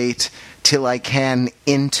can't wait till I can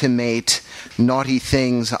intimate naughty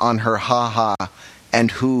things on her ha-ha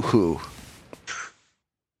and hoo-hoo.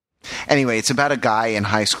 Anyway, it's about a guy in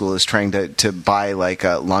high school who's trying to buy like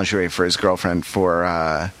a lingerie for his girlfriend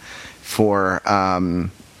for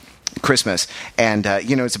Christmas, and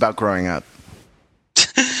it's about growing up.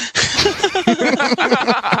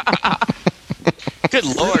 Good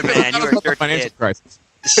Lord, man! You are a financial crisis.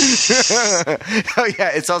 Oh yeah,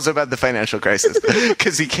 it's also about the financial crisis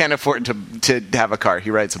because he can't afford to have a car.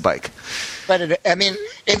 He rides a bike. But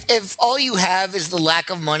if all you have is the lack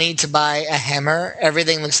of money to buy a hammer,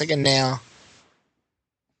 everything looks like a nail.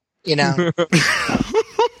 You know.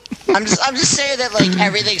 I'm just saying that like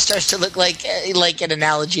everything starts to look like an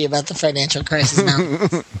analogy about the financial crisis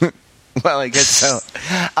now. Well, I guess so.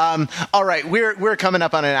 All right, we're coming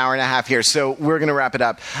up on an hour and a half here, so we're going to wrap it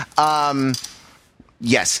up.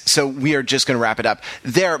 Yes, so we are just going to wrap it up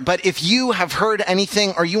there. But if you have heard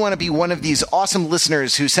anything or you want to be one of these awesome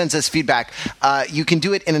listeners who sends us feedback, you can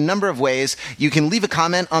do it in a number of ways. You can leave a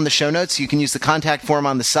comment on the show notes. You can use the contact form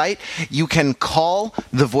on the site. You can call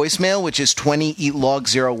the voicemail, which is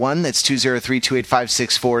 20-EAT-LOG-01. That's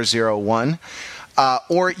 203-285-6401.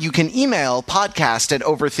 Or you can email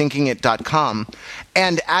podcast@overthinkingit.com.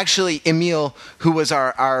 And actually, Emil, who was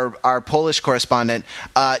our Polish correspondent,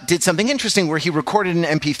 did something interesting where he recorded an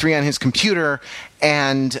MP3 on his computer,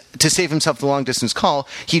 and to save himself the long-distance call,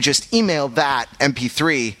 he just emailed that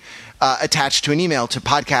MP3 attached to an email to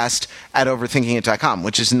podcast@overthinkingit.com,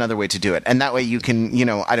 which is another way to do it. And that way you can,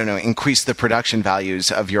 increase the production values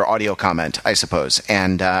of your audio comment, I suppose,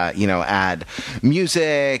 and, add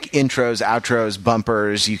music, intros, outros,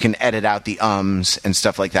 bumpers. You can edit out the ums and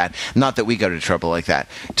stuff like that. Not that we go to trouble like that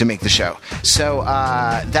to make the show. So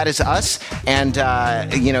that is us, and,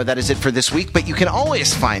 that is it for this week. But you can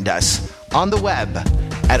always find us on the web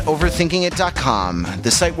at overthinkingit.com,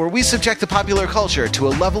 the site where we subject the popular culture to a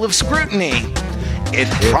level of scrutiny it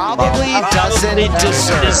probably doesn't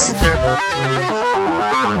deserve.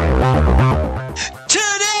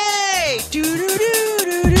 Today!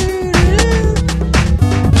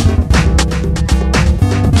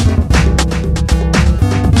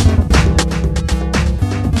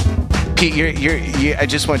 Pete, I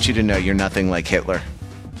just want you to know you're nothing like Hitler.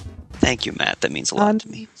 Thank you, Matt. That means a lot to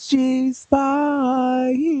me. She's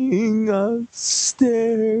buying a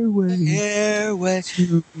stairway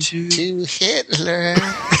to Hitler.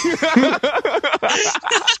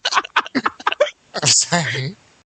 I'm sorry.